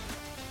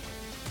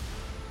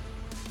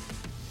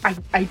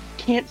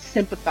can't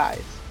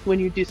sympathize when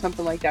you do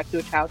something like that to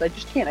a child. I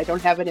just can't. I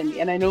don't have it in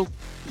me. And I know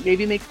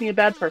maybe it makes me a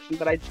bad person,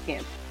 but I just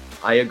can't.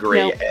 I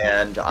agree,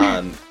 and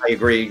I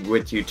agree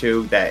with you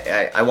too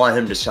that I want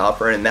him to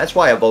suffer, and that's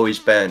why I've always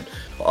been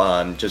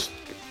just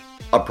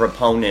a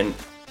proponent,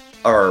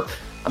 or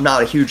I'm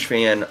not a huge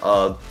fan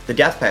of the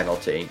death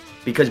penalty,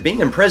 because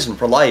being in prison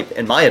for life,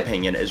 in my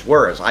opinion, is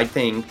worse. I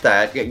think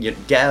that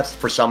death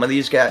for some of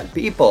these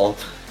people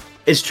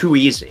is too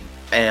easy,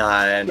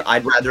 and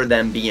I'd rather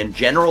them be in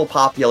general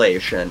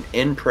population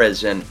in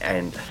prison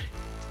and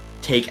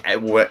take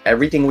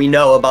everything we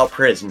know about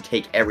prison,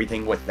 take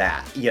everything with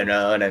that, you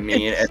know what I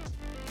mean?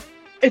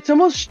 It's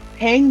almost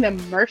paying them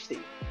mercy.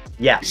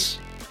 Yes.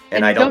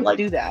 And I don't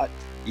do that.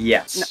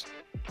 Yes. No.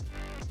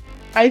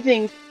 I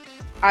think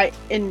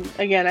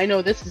again, I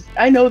know this is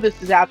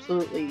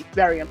absolutely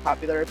very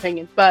unpopular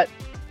opinion, but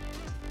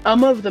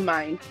I'm of the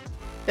mind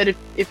that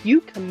if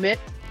you commit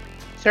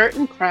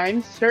certain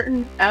crimes,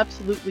 certain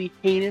absolutely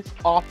heinous,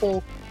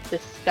 awful,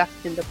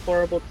 disgusting,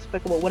 deplorable,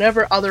 despicable,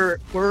 whatever other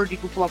word you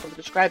can come up with to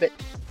describe it,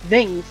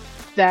 things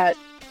that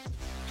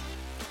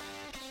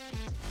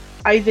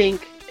I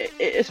think,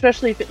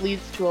 especially if it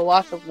leads to a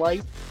loss of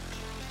life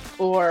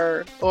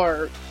or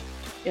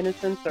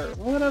innocence or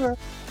whatever,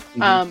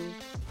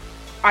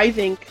 I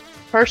think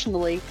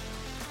personally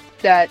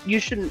that you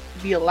shouldn't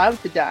be allowed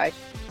to die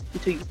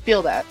until you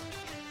feel that.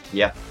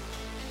 Yeah,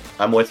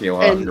 I'm with you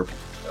 100%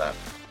 for that.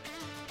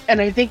 And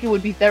I think it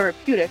would be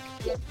therapeutic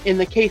in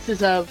the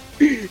cases of,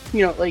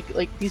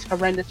 like these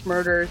horrendous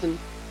murders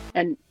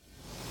and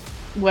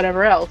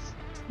whatever else.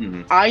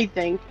 I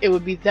think it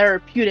would be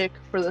therapeutic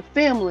for the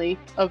family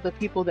of the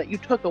people that you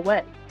took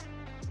away.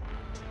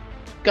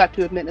 Got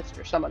to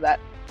administer some of that.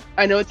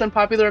 I know it's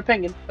unpopular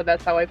opinion, but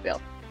that's how I feel.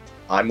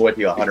 I'm with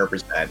you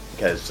 100%,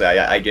 because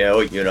I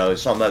do,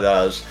 some of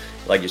those,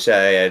 like you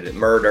said,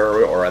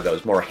 murder or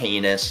those more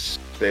heinous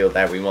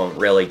that we won't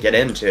really get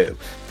into.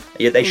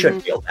 They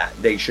should feel that.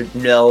 They should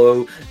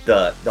know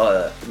the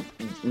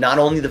not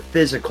only the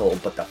physical,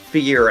 but the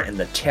fear and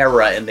the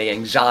terror and the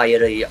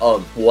anxiety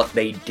of what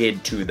they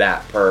did to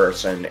that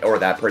person or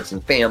that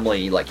person's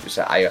family. Like you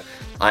said, I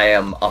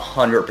am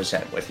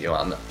 100% with you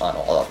on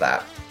all of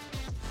that.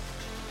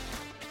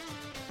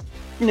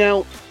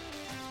 Now,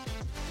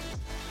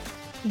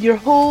 the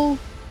whole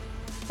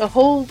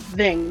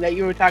thing that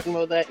you were talking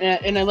about, that,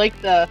 and I like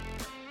the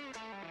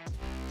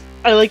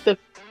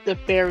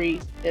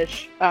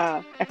fairy-ish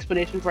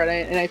explanation for it,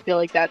 and I feel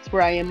like that's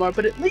where I am more.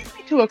 But it leads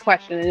me to a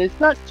question, and it's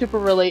not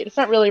it's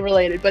not really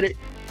related, but it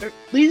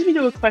leads me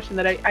to a question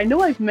that I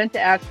know I've meant to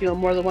ask you on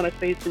more than one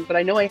occasion, but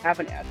I know I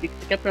haven't asked you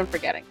because I kept on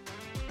forgetting.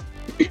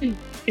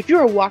 If you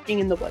were walking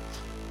in the woods,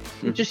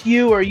 just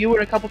you or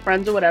a couple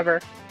friends or whatever,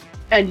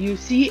 and you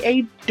see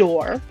a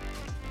door,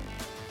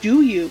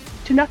 to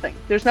nothing.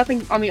 There's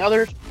nothing on the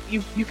other.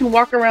 You can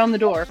walk around the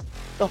door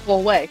the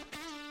whole way.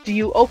 Do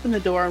you open the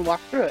door and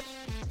walk through it?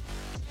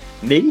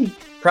 Me?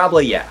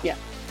 Probably, yeah. Yeah.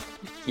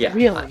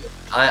 Really?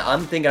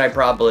 I'm thinking I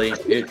probably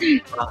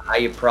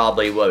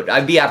would.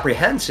 I'd be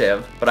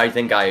apprehensive, but I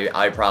think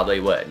I probably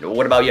would.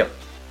 What about you?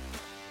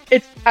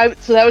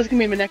 So that was gonna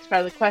be my next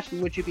part of the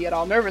question. Would you be at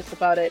all nervous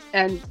about it?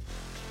 And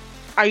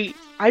I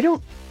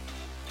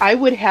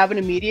would have an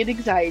immediate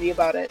anxiety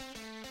about it.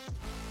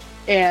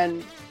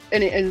 And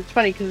it's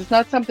funny because it's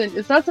not something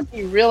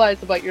you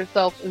realize about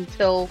yourself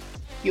until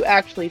you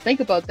actually think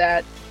about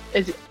that,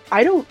 is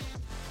I don't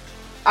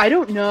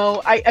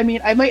know. I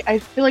mean, I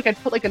feel like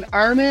I'd put like an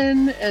arm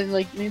in and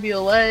like maybe a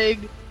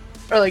leg,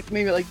 or like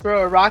maybe like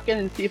throw a rock in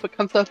and see if it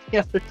comes out the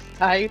other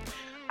side.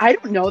 I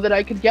don't know that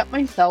I could get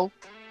myself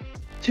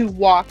to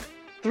walk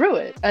through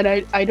it, and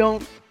I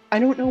don't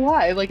know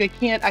why. Like I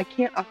can't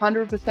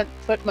 100%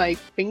 put my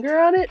finger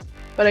on it,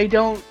 but I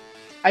don't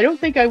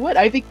think I would.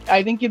 I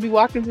think you'd be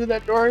walking through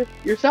that door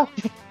yourself.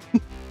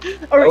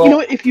 Or Well, you know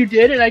what, if you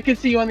did and I could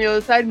see you on the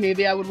other side,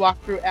 maybe I would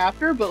walk through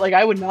after, but like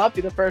I would not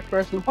be the first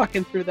person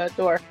walking through that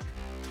door.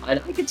 I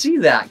can see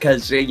that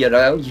because you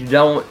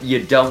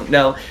don't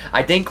know.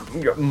 I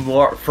think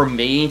more for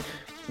me,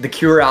 the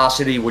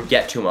curiosity would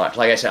get too much.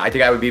 Like I said, I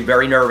think I would be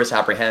very nervous,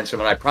 apprehensive,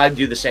 and I'd probably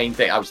do the same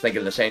thing. I was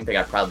thinking the same thing.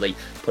 I'd probably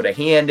put a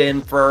hand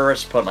in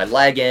first, put my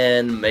leg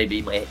in,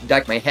 maybe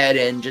duck my head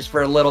in just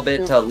for a little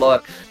bit to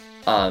look.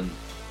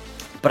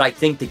 But I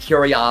think the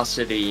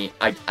curiosity,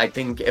 I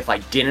think if I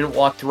didn't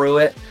walk through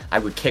it, I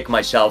would kick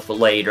myself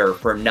later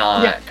for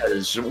not,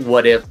 because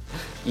what if,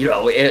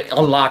 it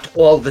unlocked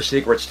all the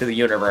secrets to the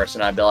universe,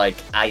 and I'd be like,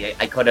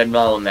 I could have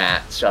known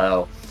that,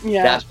 so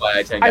that's why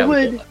I think I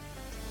would do it.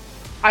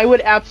 I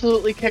would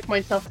absolutely kick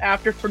myself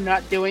after for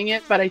not doing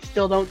it, but I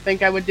still don't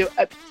think I would do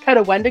a pet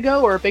a Wendigo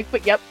or a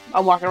Bigfoot. Yep,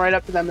 I'm walking right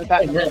up to them and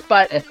petting them.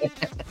 But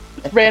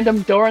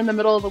random door in the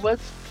middle of the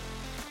woods,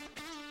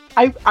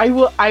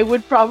 I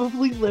would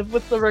probably live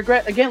with the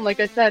regret again. Like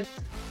I said,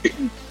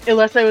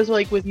 unless I was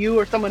like with you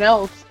or someone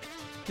else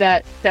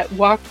that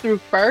walked through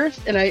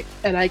first, and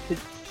I could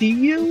see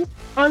you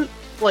on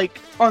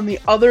the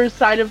other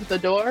side of the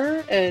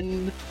door,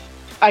 and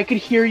I could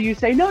hear you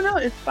say, no,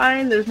 it's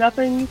fine, there's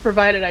nothing,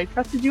 provided I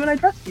trusted you and I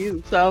trust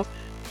you. So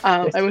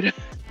I would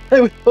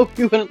hope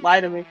you wouldn't lie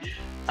to me.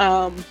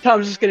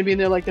 Tom's just gonna be in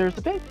there like, there's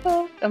a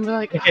Bigfoot. I'm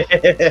like,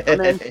 and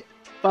then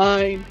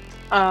fine.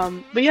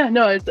 But yeah,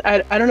 no,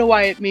 I don't know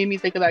why it made me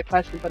think of that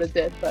question, but it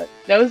did. But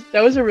that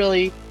was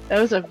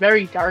a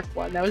very dark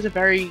one. That was a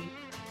very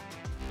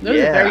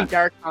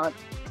dark hunt.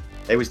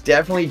 It was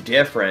definitely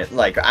different.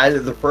 Like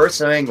the first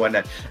thing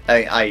when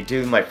I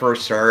do my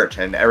first search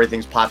and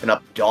everything's popping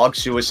up, Dog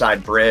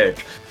Suicide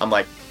Bridge, I'm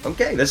like,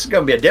 okay, this is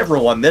gonna be a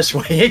different one this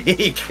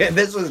week.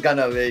 This is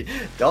gonna be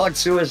Dog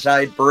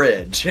Suicide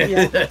Bridge.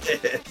 Yeah.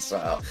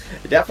 So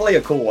definitely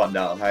a cool one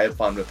though. I had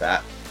fun with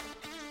that.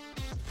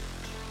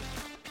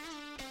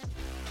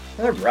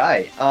 All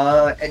right.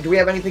 And do we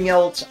have anything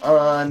else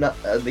on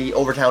the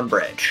Overtown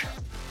Bridge?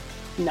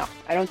 No,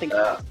 I don't think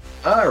so.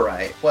 All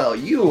right. Well,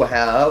 you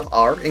have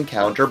our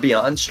encounter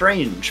beyond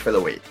strange for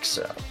the week,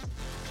 so.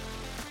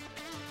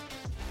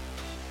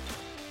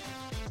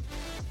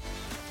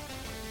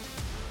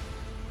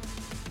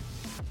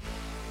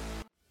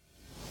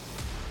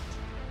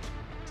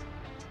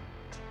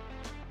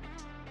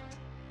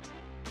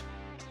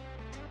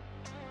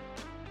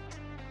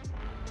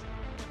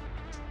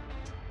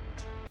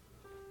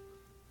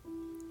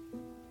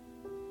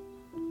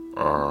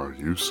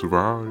 You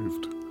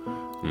survived.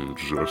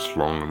 Just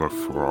long enough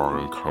for our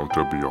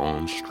encounter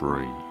beyond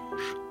strange.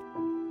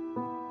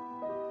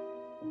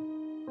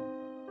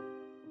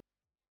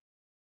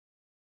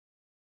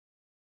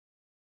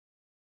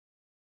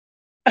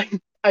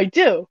 I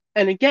do.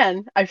 And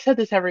again, I've said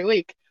this every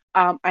week.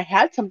 I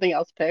had something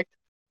else picked.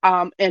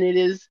 And it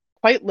is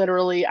quite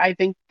literally, I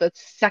think, the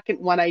second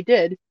one I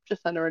did,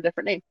 just under a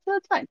different name. So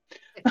that's fine.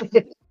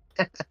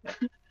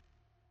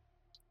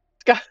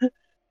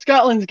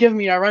 Scotland's giving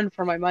me a run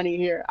for my money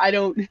here.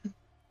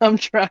 I'm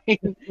trying,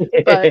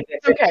 but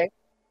it's okay.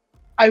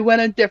 I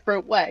went a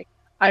different way.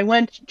 I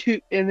went to,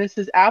 and this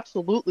is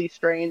absolutely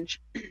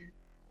strange,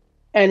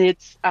 and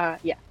it's,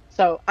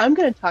 So I'm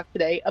going to talk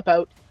today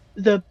about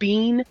the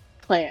Bean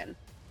Clan.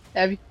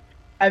 Have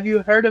you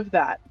heard of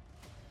that?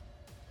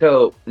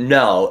 So,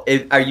 no.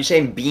 Are you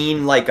saying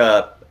bean like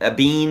a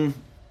bean?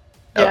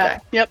 Yeah. Okay.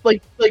 Yep.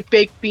 Like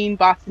baked bean,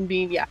 Boston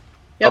bean. Yeah.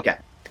 Yep. Okay.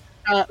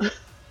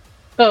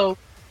 So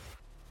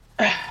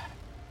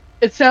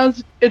it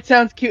sounds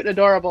cute and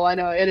adorable. I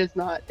know it is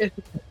not. It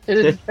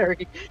is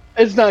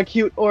it's not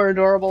cute or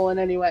adorable in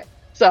any way.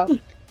 So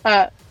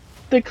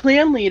the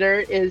clan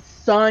leader is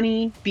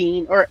Sawney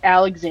Bean, or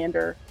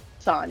Alexander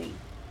Sawney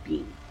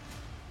Bean.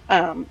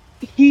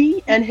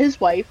 He and his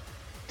wife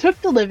took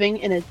to living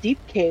in a deep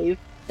cave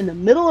in the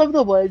middle of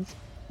the woods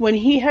when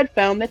he had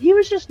found that he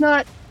was just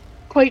not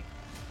quite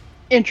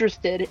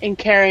interested in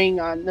carrying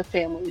on the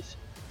family's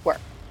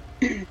work.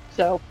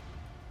 So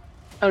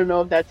I don't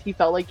know if he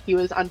felt like he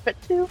was unfit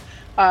to,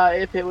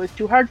 if it was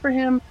too hard for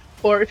him,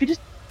 or if he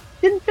just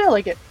didn't feel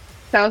like it.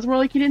 Sounds more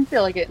like he didn't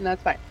feel like it, and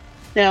that's fine.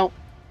 Now,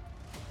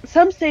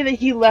 some say that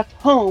he left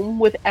home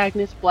with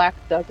Agnes Black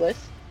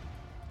Douglas,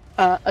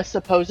 a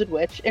supposed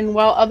witch, and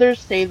while others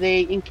say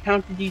they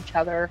encountered each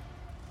other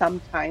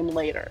sometime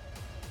later.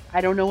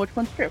 I don't know which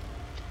one's true.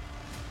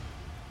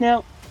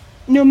 Now,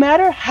 no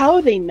matter how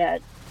they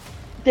met,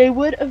 they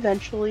would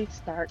eventually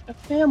start a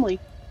family.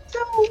 So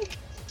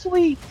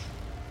sweet.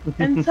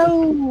 And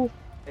so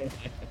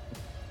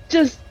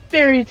just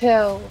fairy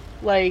tale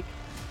like,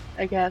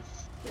 I guess.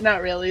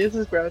 Not really, this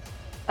is gross.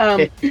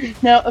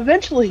 Now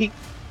eventually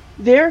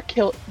their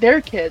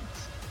kids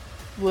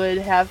would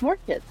have more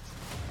kids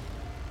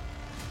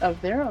of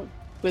their own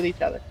with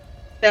each other.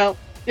 Now,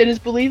 it is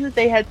believed that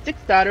they had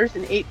 6 daughters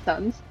and 8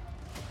 sons,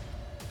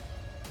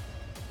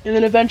 and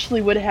then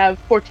eventually would have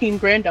 14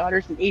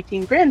 granddaughters and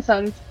 18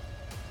 grandsons.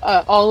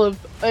 They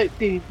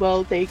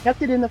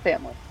kept it in the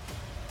family.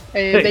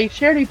 They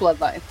shared a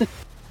bloodline.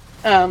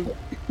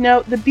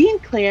 Now, the Bean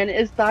clan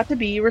is thought to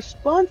be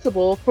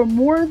responsible for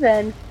more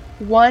than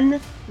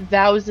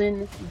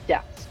 1,000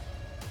 deaths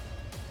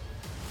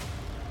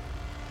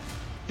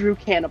through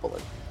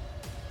cannibalism.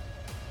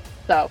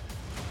 So,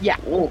 yeah,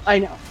 Ooh. I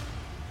know.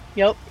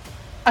 Yep.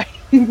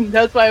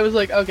 That's why I was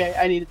like, okay,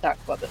 I need to talk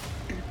about this.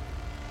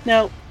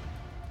 Now,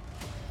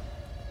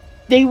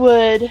 they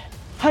would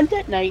hunt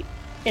at night,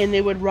 and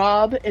they would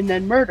rob and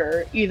then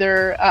murder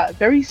either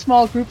very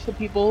small groups of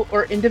people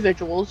or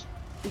individuals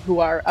who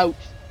are out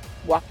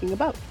walking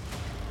about.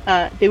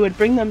 They would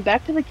bring them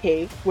back to the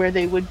cave where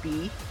they would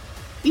be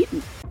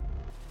eaten.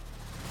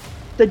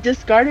 The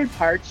discarded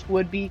parts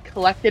would be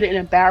collected in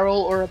a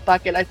barrel or a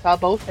bucket. I saw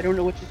both. I don't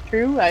know which is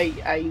true.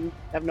 I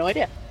have no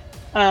idea.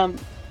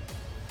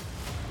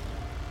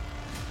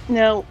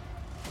 Now,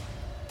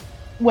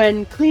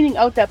 when cleaning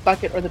out that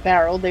bucket or the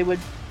barrel, they would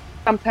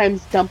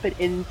sometimes dump it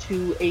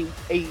into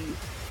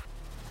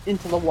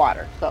into the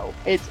water. So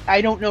I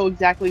don't know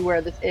exactly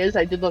where this is.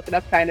 I did look it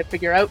up trying to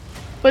figure out,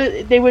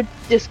 but they would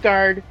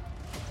discard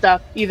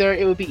stuff. Either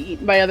it would be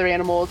eaten by other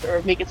animals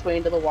or make its way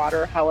into the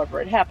water,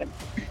 however it happened.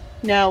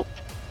 Now,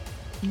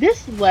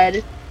 this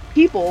led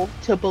people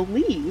to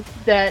believe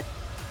that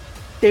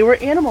they were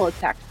animal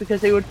attacks because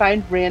they would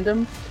find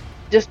random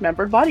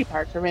dismembered body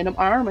parts, a random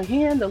arm, a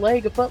hand, a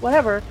leg, a foot,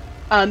 whatever.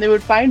 They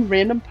would find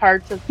random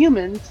parts of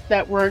humans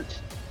that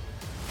weren't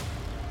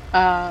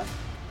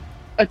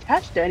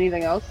attached to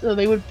anything else, so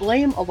they would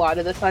blame a lot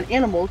of this on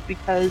animals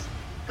because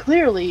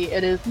clearly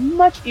it is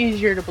much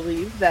easier to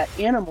believe that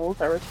animals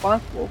are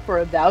responsible for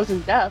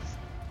 1,000 deaths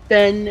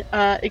than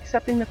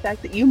accepting the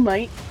fact that you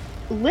might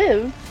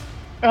live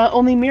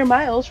only mere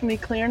miles from the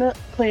clan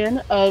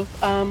of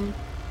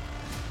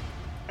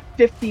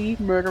 50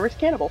 murderous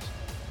cannibals.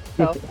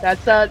 So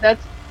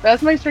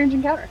that's my strange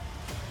encounter.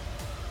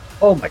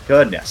 Oh my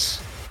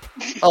goodness.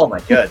 Oh my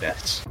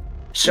goodness.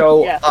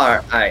 So,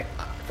 Yeah.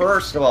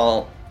 first of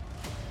all,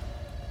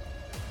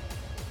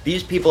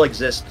 these people's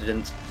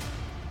existence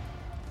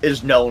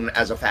is known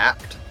as a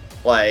fact.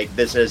 Like,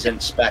 this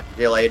isn't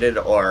speculated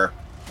or...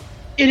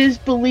 It is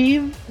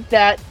believed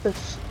that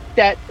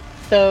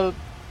the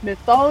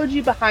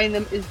mythology behind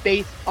them is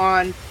based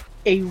on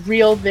a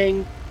real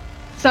thing.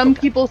 Some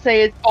people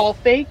say it's all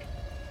fake,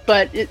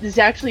 but it is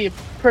actually a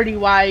pretty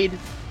wide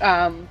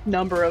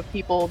number of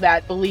people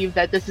that believe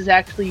that this is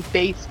actually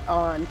based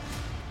on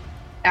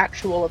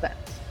actual events.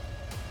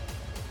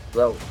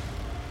 So,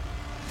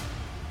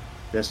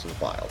 this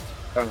is wild.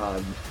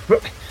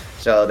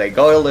 So they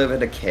go to live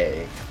in a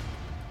cave,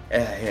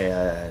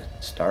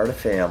 start a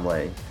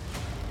family,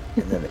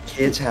 and then the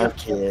kids have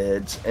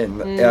kids, and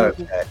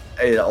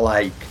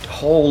like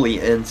holy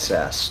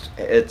incest.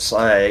 It's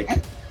like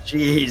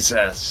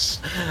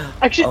Jesus.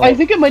 Actually, I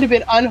think it might have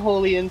been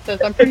unholy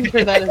incest. I'm pretty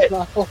sure that is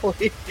not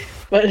holy,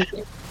 but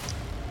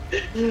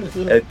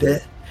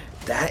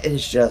that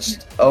is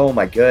just, oh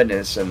my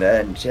goodness. And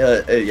then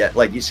yeah,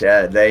 like you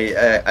said, they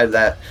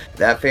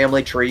that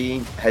family tree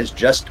has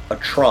just a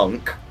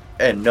trunk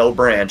and no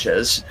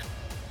branches.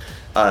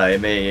 I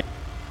mean,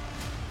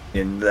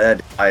 in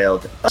that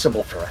child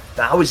possible for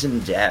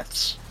 1,000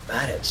 deaths.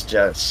 That is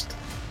just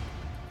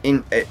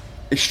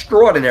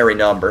extraordinary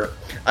number.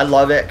 I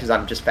love it because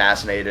I'm just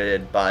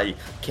fascinated by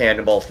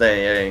cannibal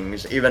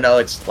things, even though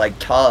it's like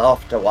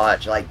tough to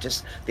watch. Like,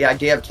 just the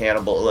idea of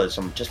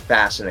cannibalism just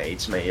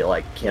fascinates me.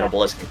 Like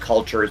cannibalistic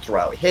culture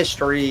throughout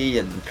history,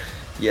 and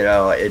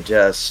it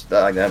just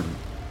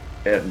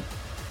and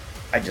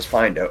I just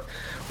find it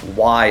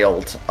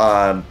wild.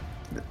 And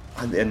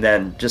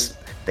then just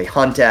they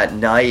hunt at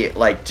night,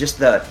 like just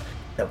the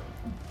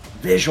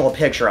visual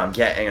picture I'm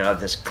getting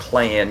of this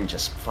clan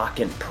just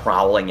fucking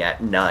prowling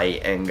at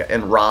night and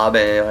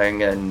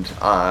robbing and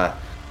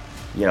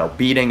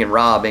beating and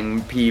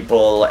robbing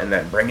people and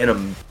then bringing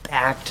them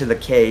back to the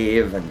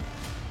cave and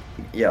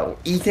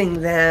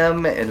eating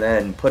them and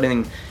then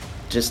putting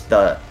just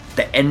the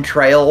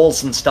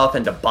entrails and stuff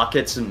into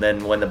buckets, and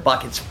then when the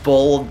bucket's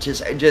full,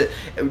 just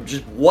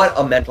what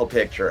a mental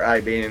picture.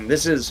 I mean,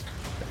 this is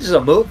a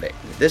movie.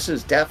 This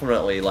is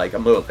definitely like a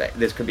movie.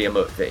 This could be a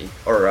movie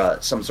or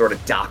some sort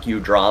of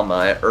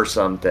docudrama or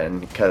something,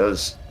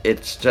 because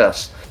it's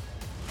just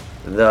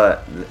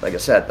like I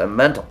said, the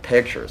mental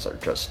pictures are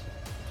just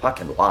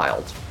fucking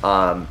wild.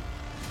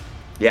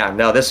 Yeah,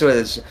 no, this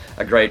was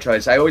a great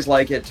choice. I always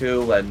like it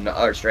too when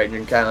our strange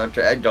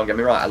encounter. Don't get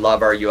me wrong, I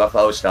love our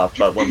UFO stuff,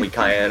 but when we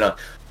kind of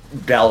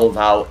delve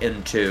out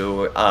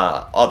into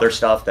other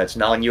stuff that's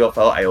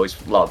non-UFO, I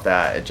always love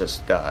that. I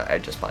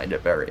just find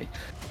it very,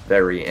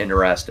 very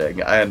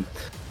interesting. And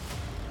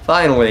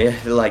finally,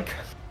 like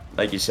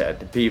you said,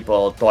 the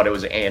people thought it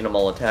was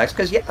animal attacks,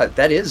 because yeah,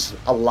 that is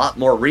a lot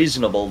more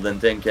reasonable than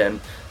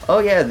thinking, oh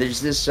yeah, there's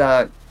this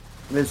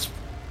this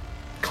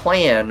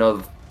clan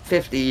of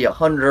 50,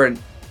 100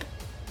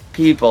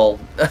 people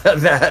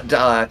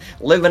that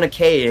live in a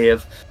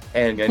cave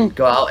and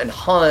go out and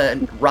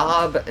hunt,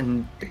 rob,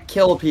 and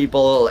kill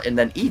people, and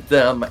then eat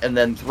them, and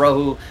then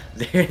throw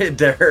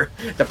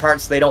the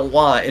parts they don't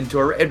want into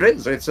a.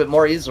 It's a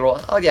more easy.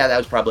 Oh yeah, that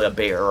was probably a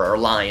bear or a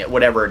lion,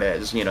 whatever it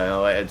is.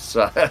 It's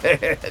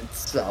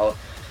so.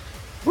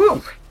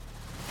 Whew,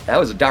 that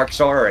was a dark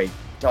story.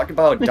 Talk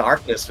about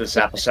darkness this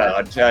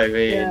episode. I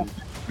mean, Yeah.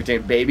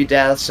 between baby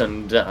deaths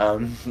and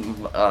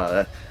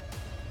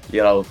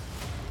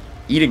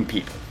eating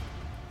people.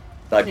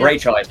 Great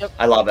choice. Yep.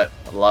 I love it.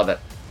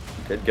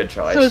 Good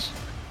choice. So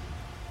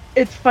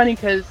it's funny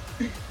because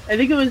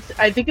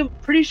I'm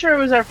pretty sure it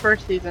was our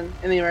first season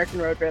in the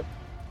American Road Trip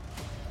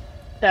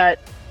that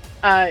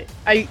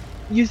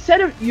you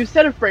said a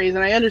phrase,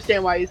 and I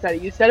understand why you said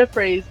it. You said a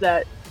phrase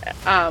that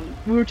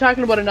we were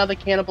talking about another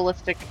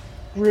cannibalistic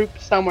group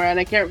somewhere, and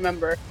I can't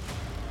remember.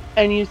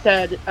 And you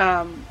said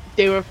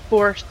they were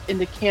forced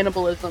into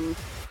cannibalism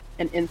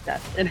and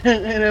incest, and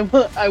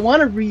I want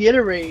to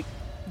reiterate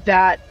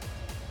that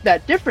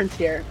difference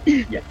here.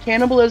 Yeah.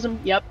 Cannibalism,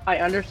 yep, I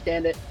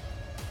understand it.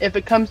 If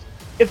it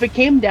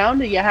came down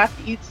to you have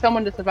to eat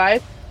someone to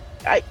survive,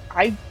 I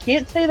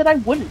can't say that I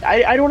wouldn't.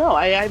 I don't know.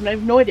 I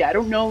have no idea. I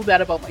don't know that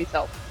about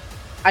myself.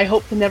 I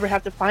hope to never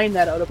have to find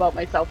that out about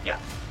myself. Yeah.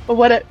 But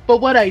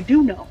what I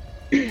do know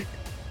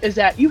is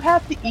that you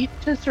have to eat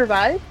to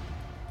survive.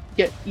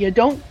 You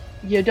don't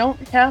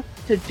have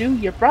to do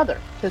your brother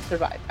to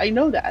survive. I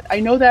know that. I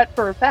know that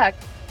for a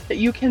fact, that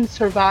you can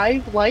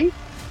survive life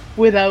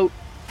without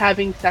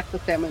having sex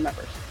with family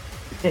members.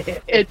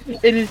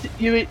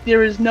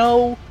 There is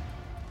no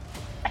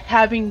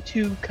having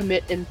to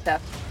commit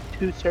incest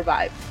to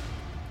survive.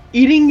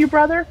 Eating your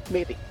brother,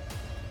 maybe.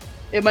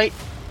 It might.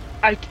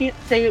 I can't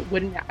say it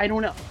wouldn't. I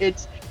don't know.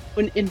 It's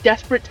when in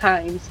desperate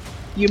times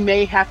you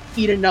may have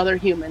to eat another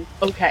human.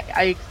 Okay,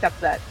 I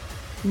accept that.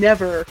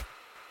 Never.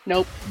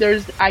 Nope.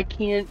 I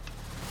can't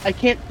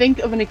think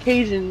of an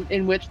occasion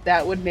in which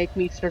that would make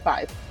me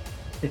survive.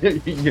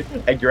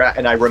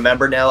 And I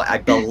remember now, I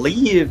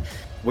believe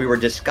we were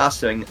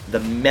discussing the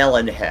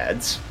melon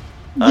heads.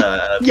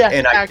 Yes,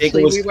 and I think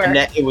actually, we were.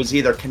 It was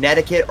either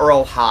Connecticut or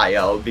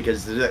Ohio,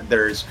 because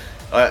there's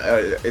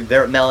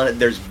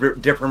there's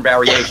different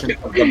variations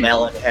of the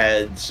melon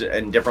heads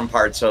in different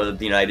parts of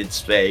the United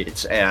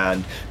States,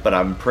 but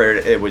I'm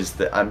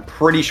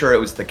pretty sure it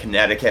was the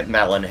Connecticut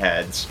melon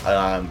heads.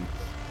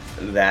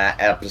 That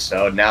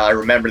episode. Now I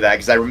remember that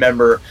because I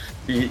remember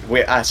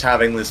us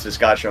having this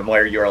discussion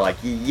where you were like,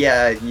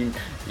 yeah, you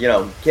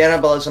know,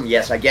 cannibalism,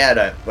 yes, I get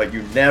it, but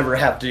you never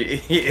have to,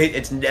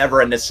 it's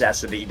never a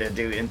necessity to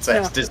do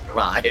incest to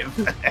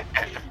survive.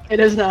 It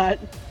is not.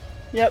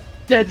 Yep.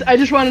 I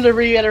just wanted to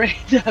reiterate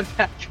that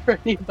fact for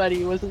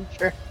anybody who wasn't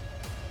sure.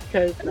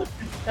 Because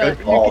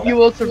you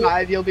will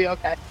survive, you'll be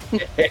okay.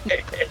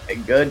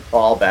 Good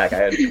fallback. I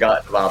had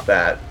forgotten about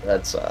that.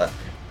 That's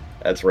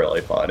really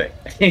funny.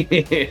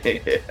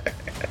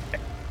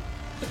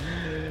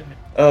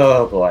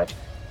 Oh boy.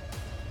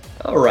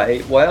 All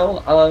right.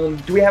 Well,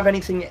 do we have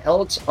anything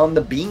else on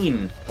the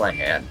bean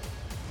plan?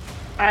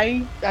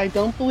 I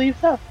don't believe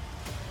so.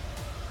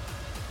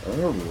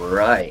 All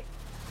right.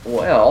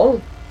 Well,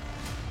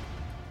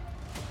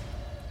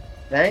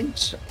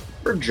 thanks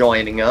for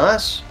joining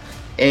us,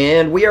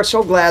 and we are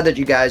so glad that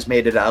you guys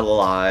made it out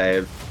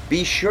alive.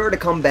 Be sure to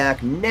come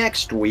back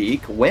next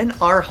week when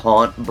our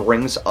haunt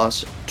brings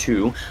us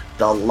to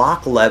the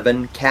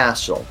Lochleven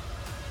Castle.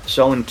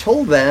 So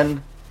until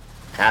then,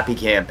 happy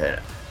camping.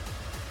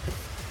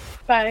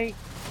 Bye.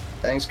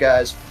 Thanks,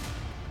 guys.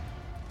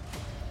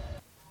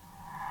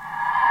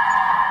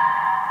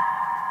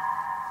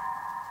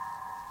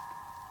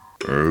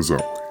 As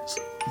always,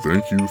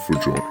 thank you for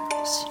joining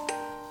us.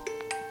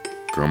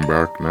 Come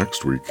back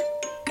next week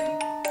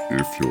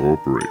if you're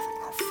brave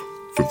enough.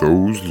 For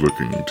those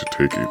looking to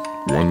take it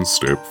one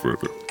step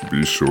further,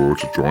 be sure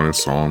to join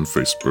us on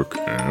Facebook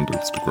and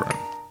Instagram.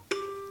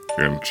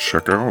 And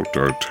check out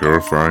our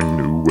terrifying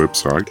new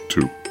website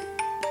too,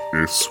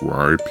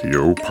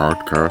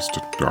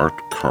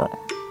 sypopodcast.com.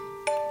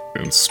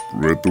 And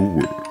spread the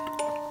word.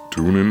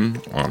 Tune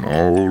in on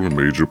all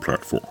major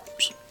platforms.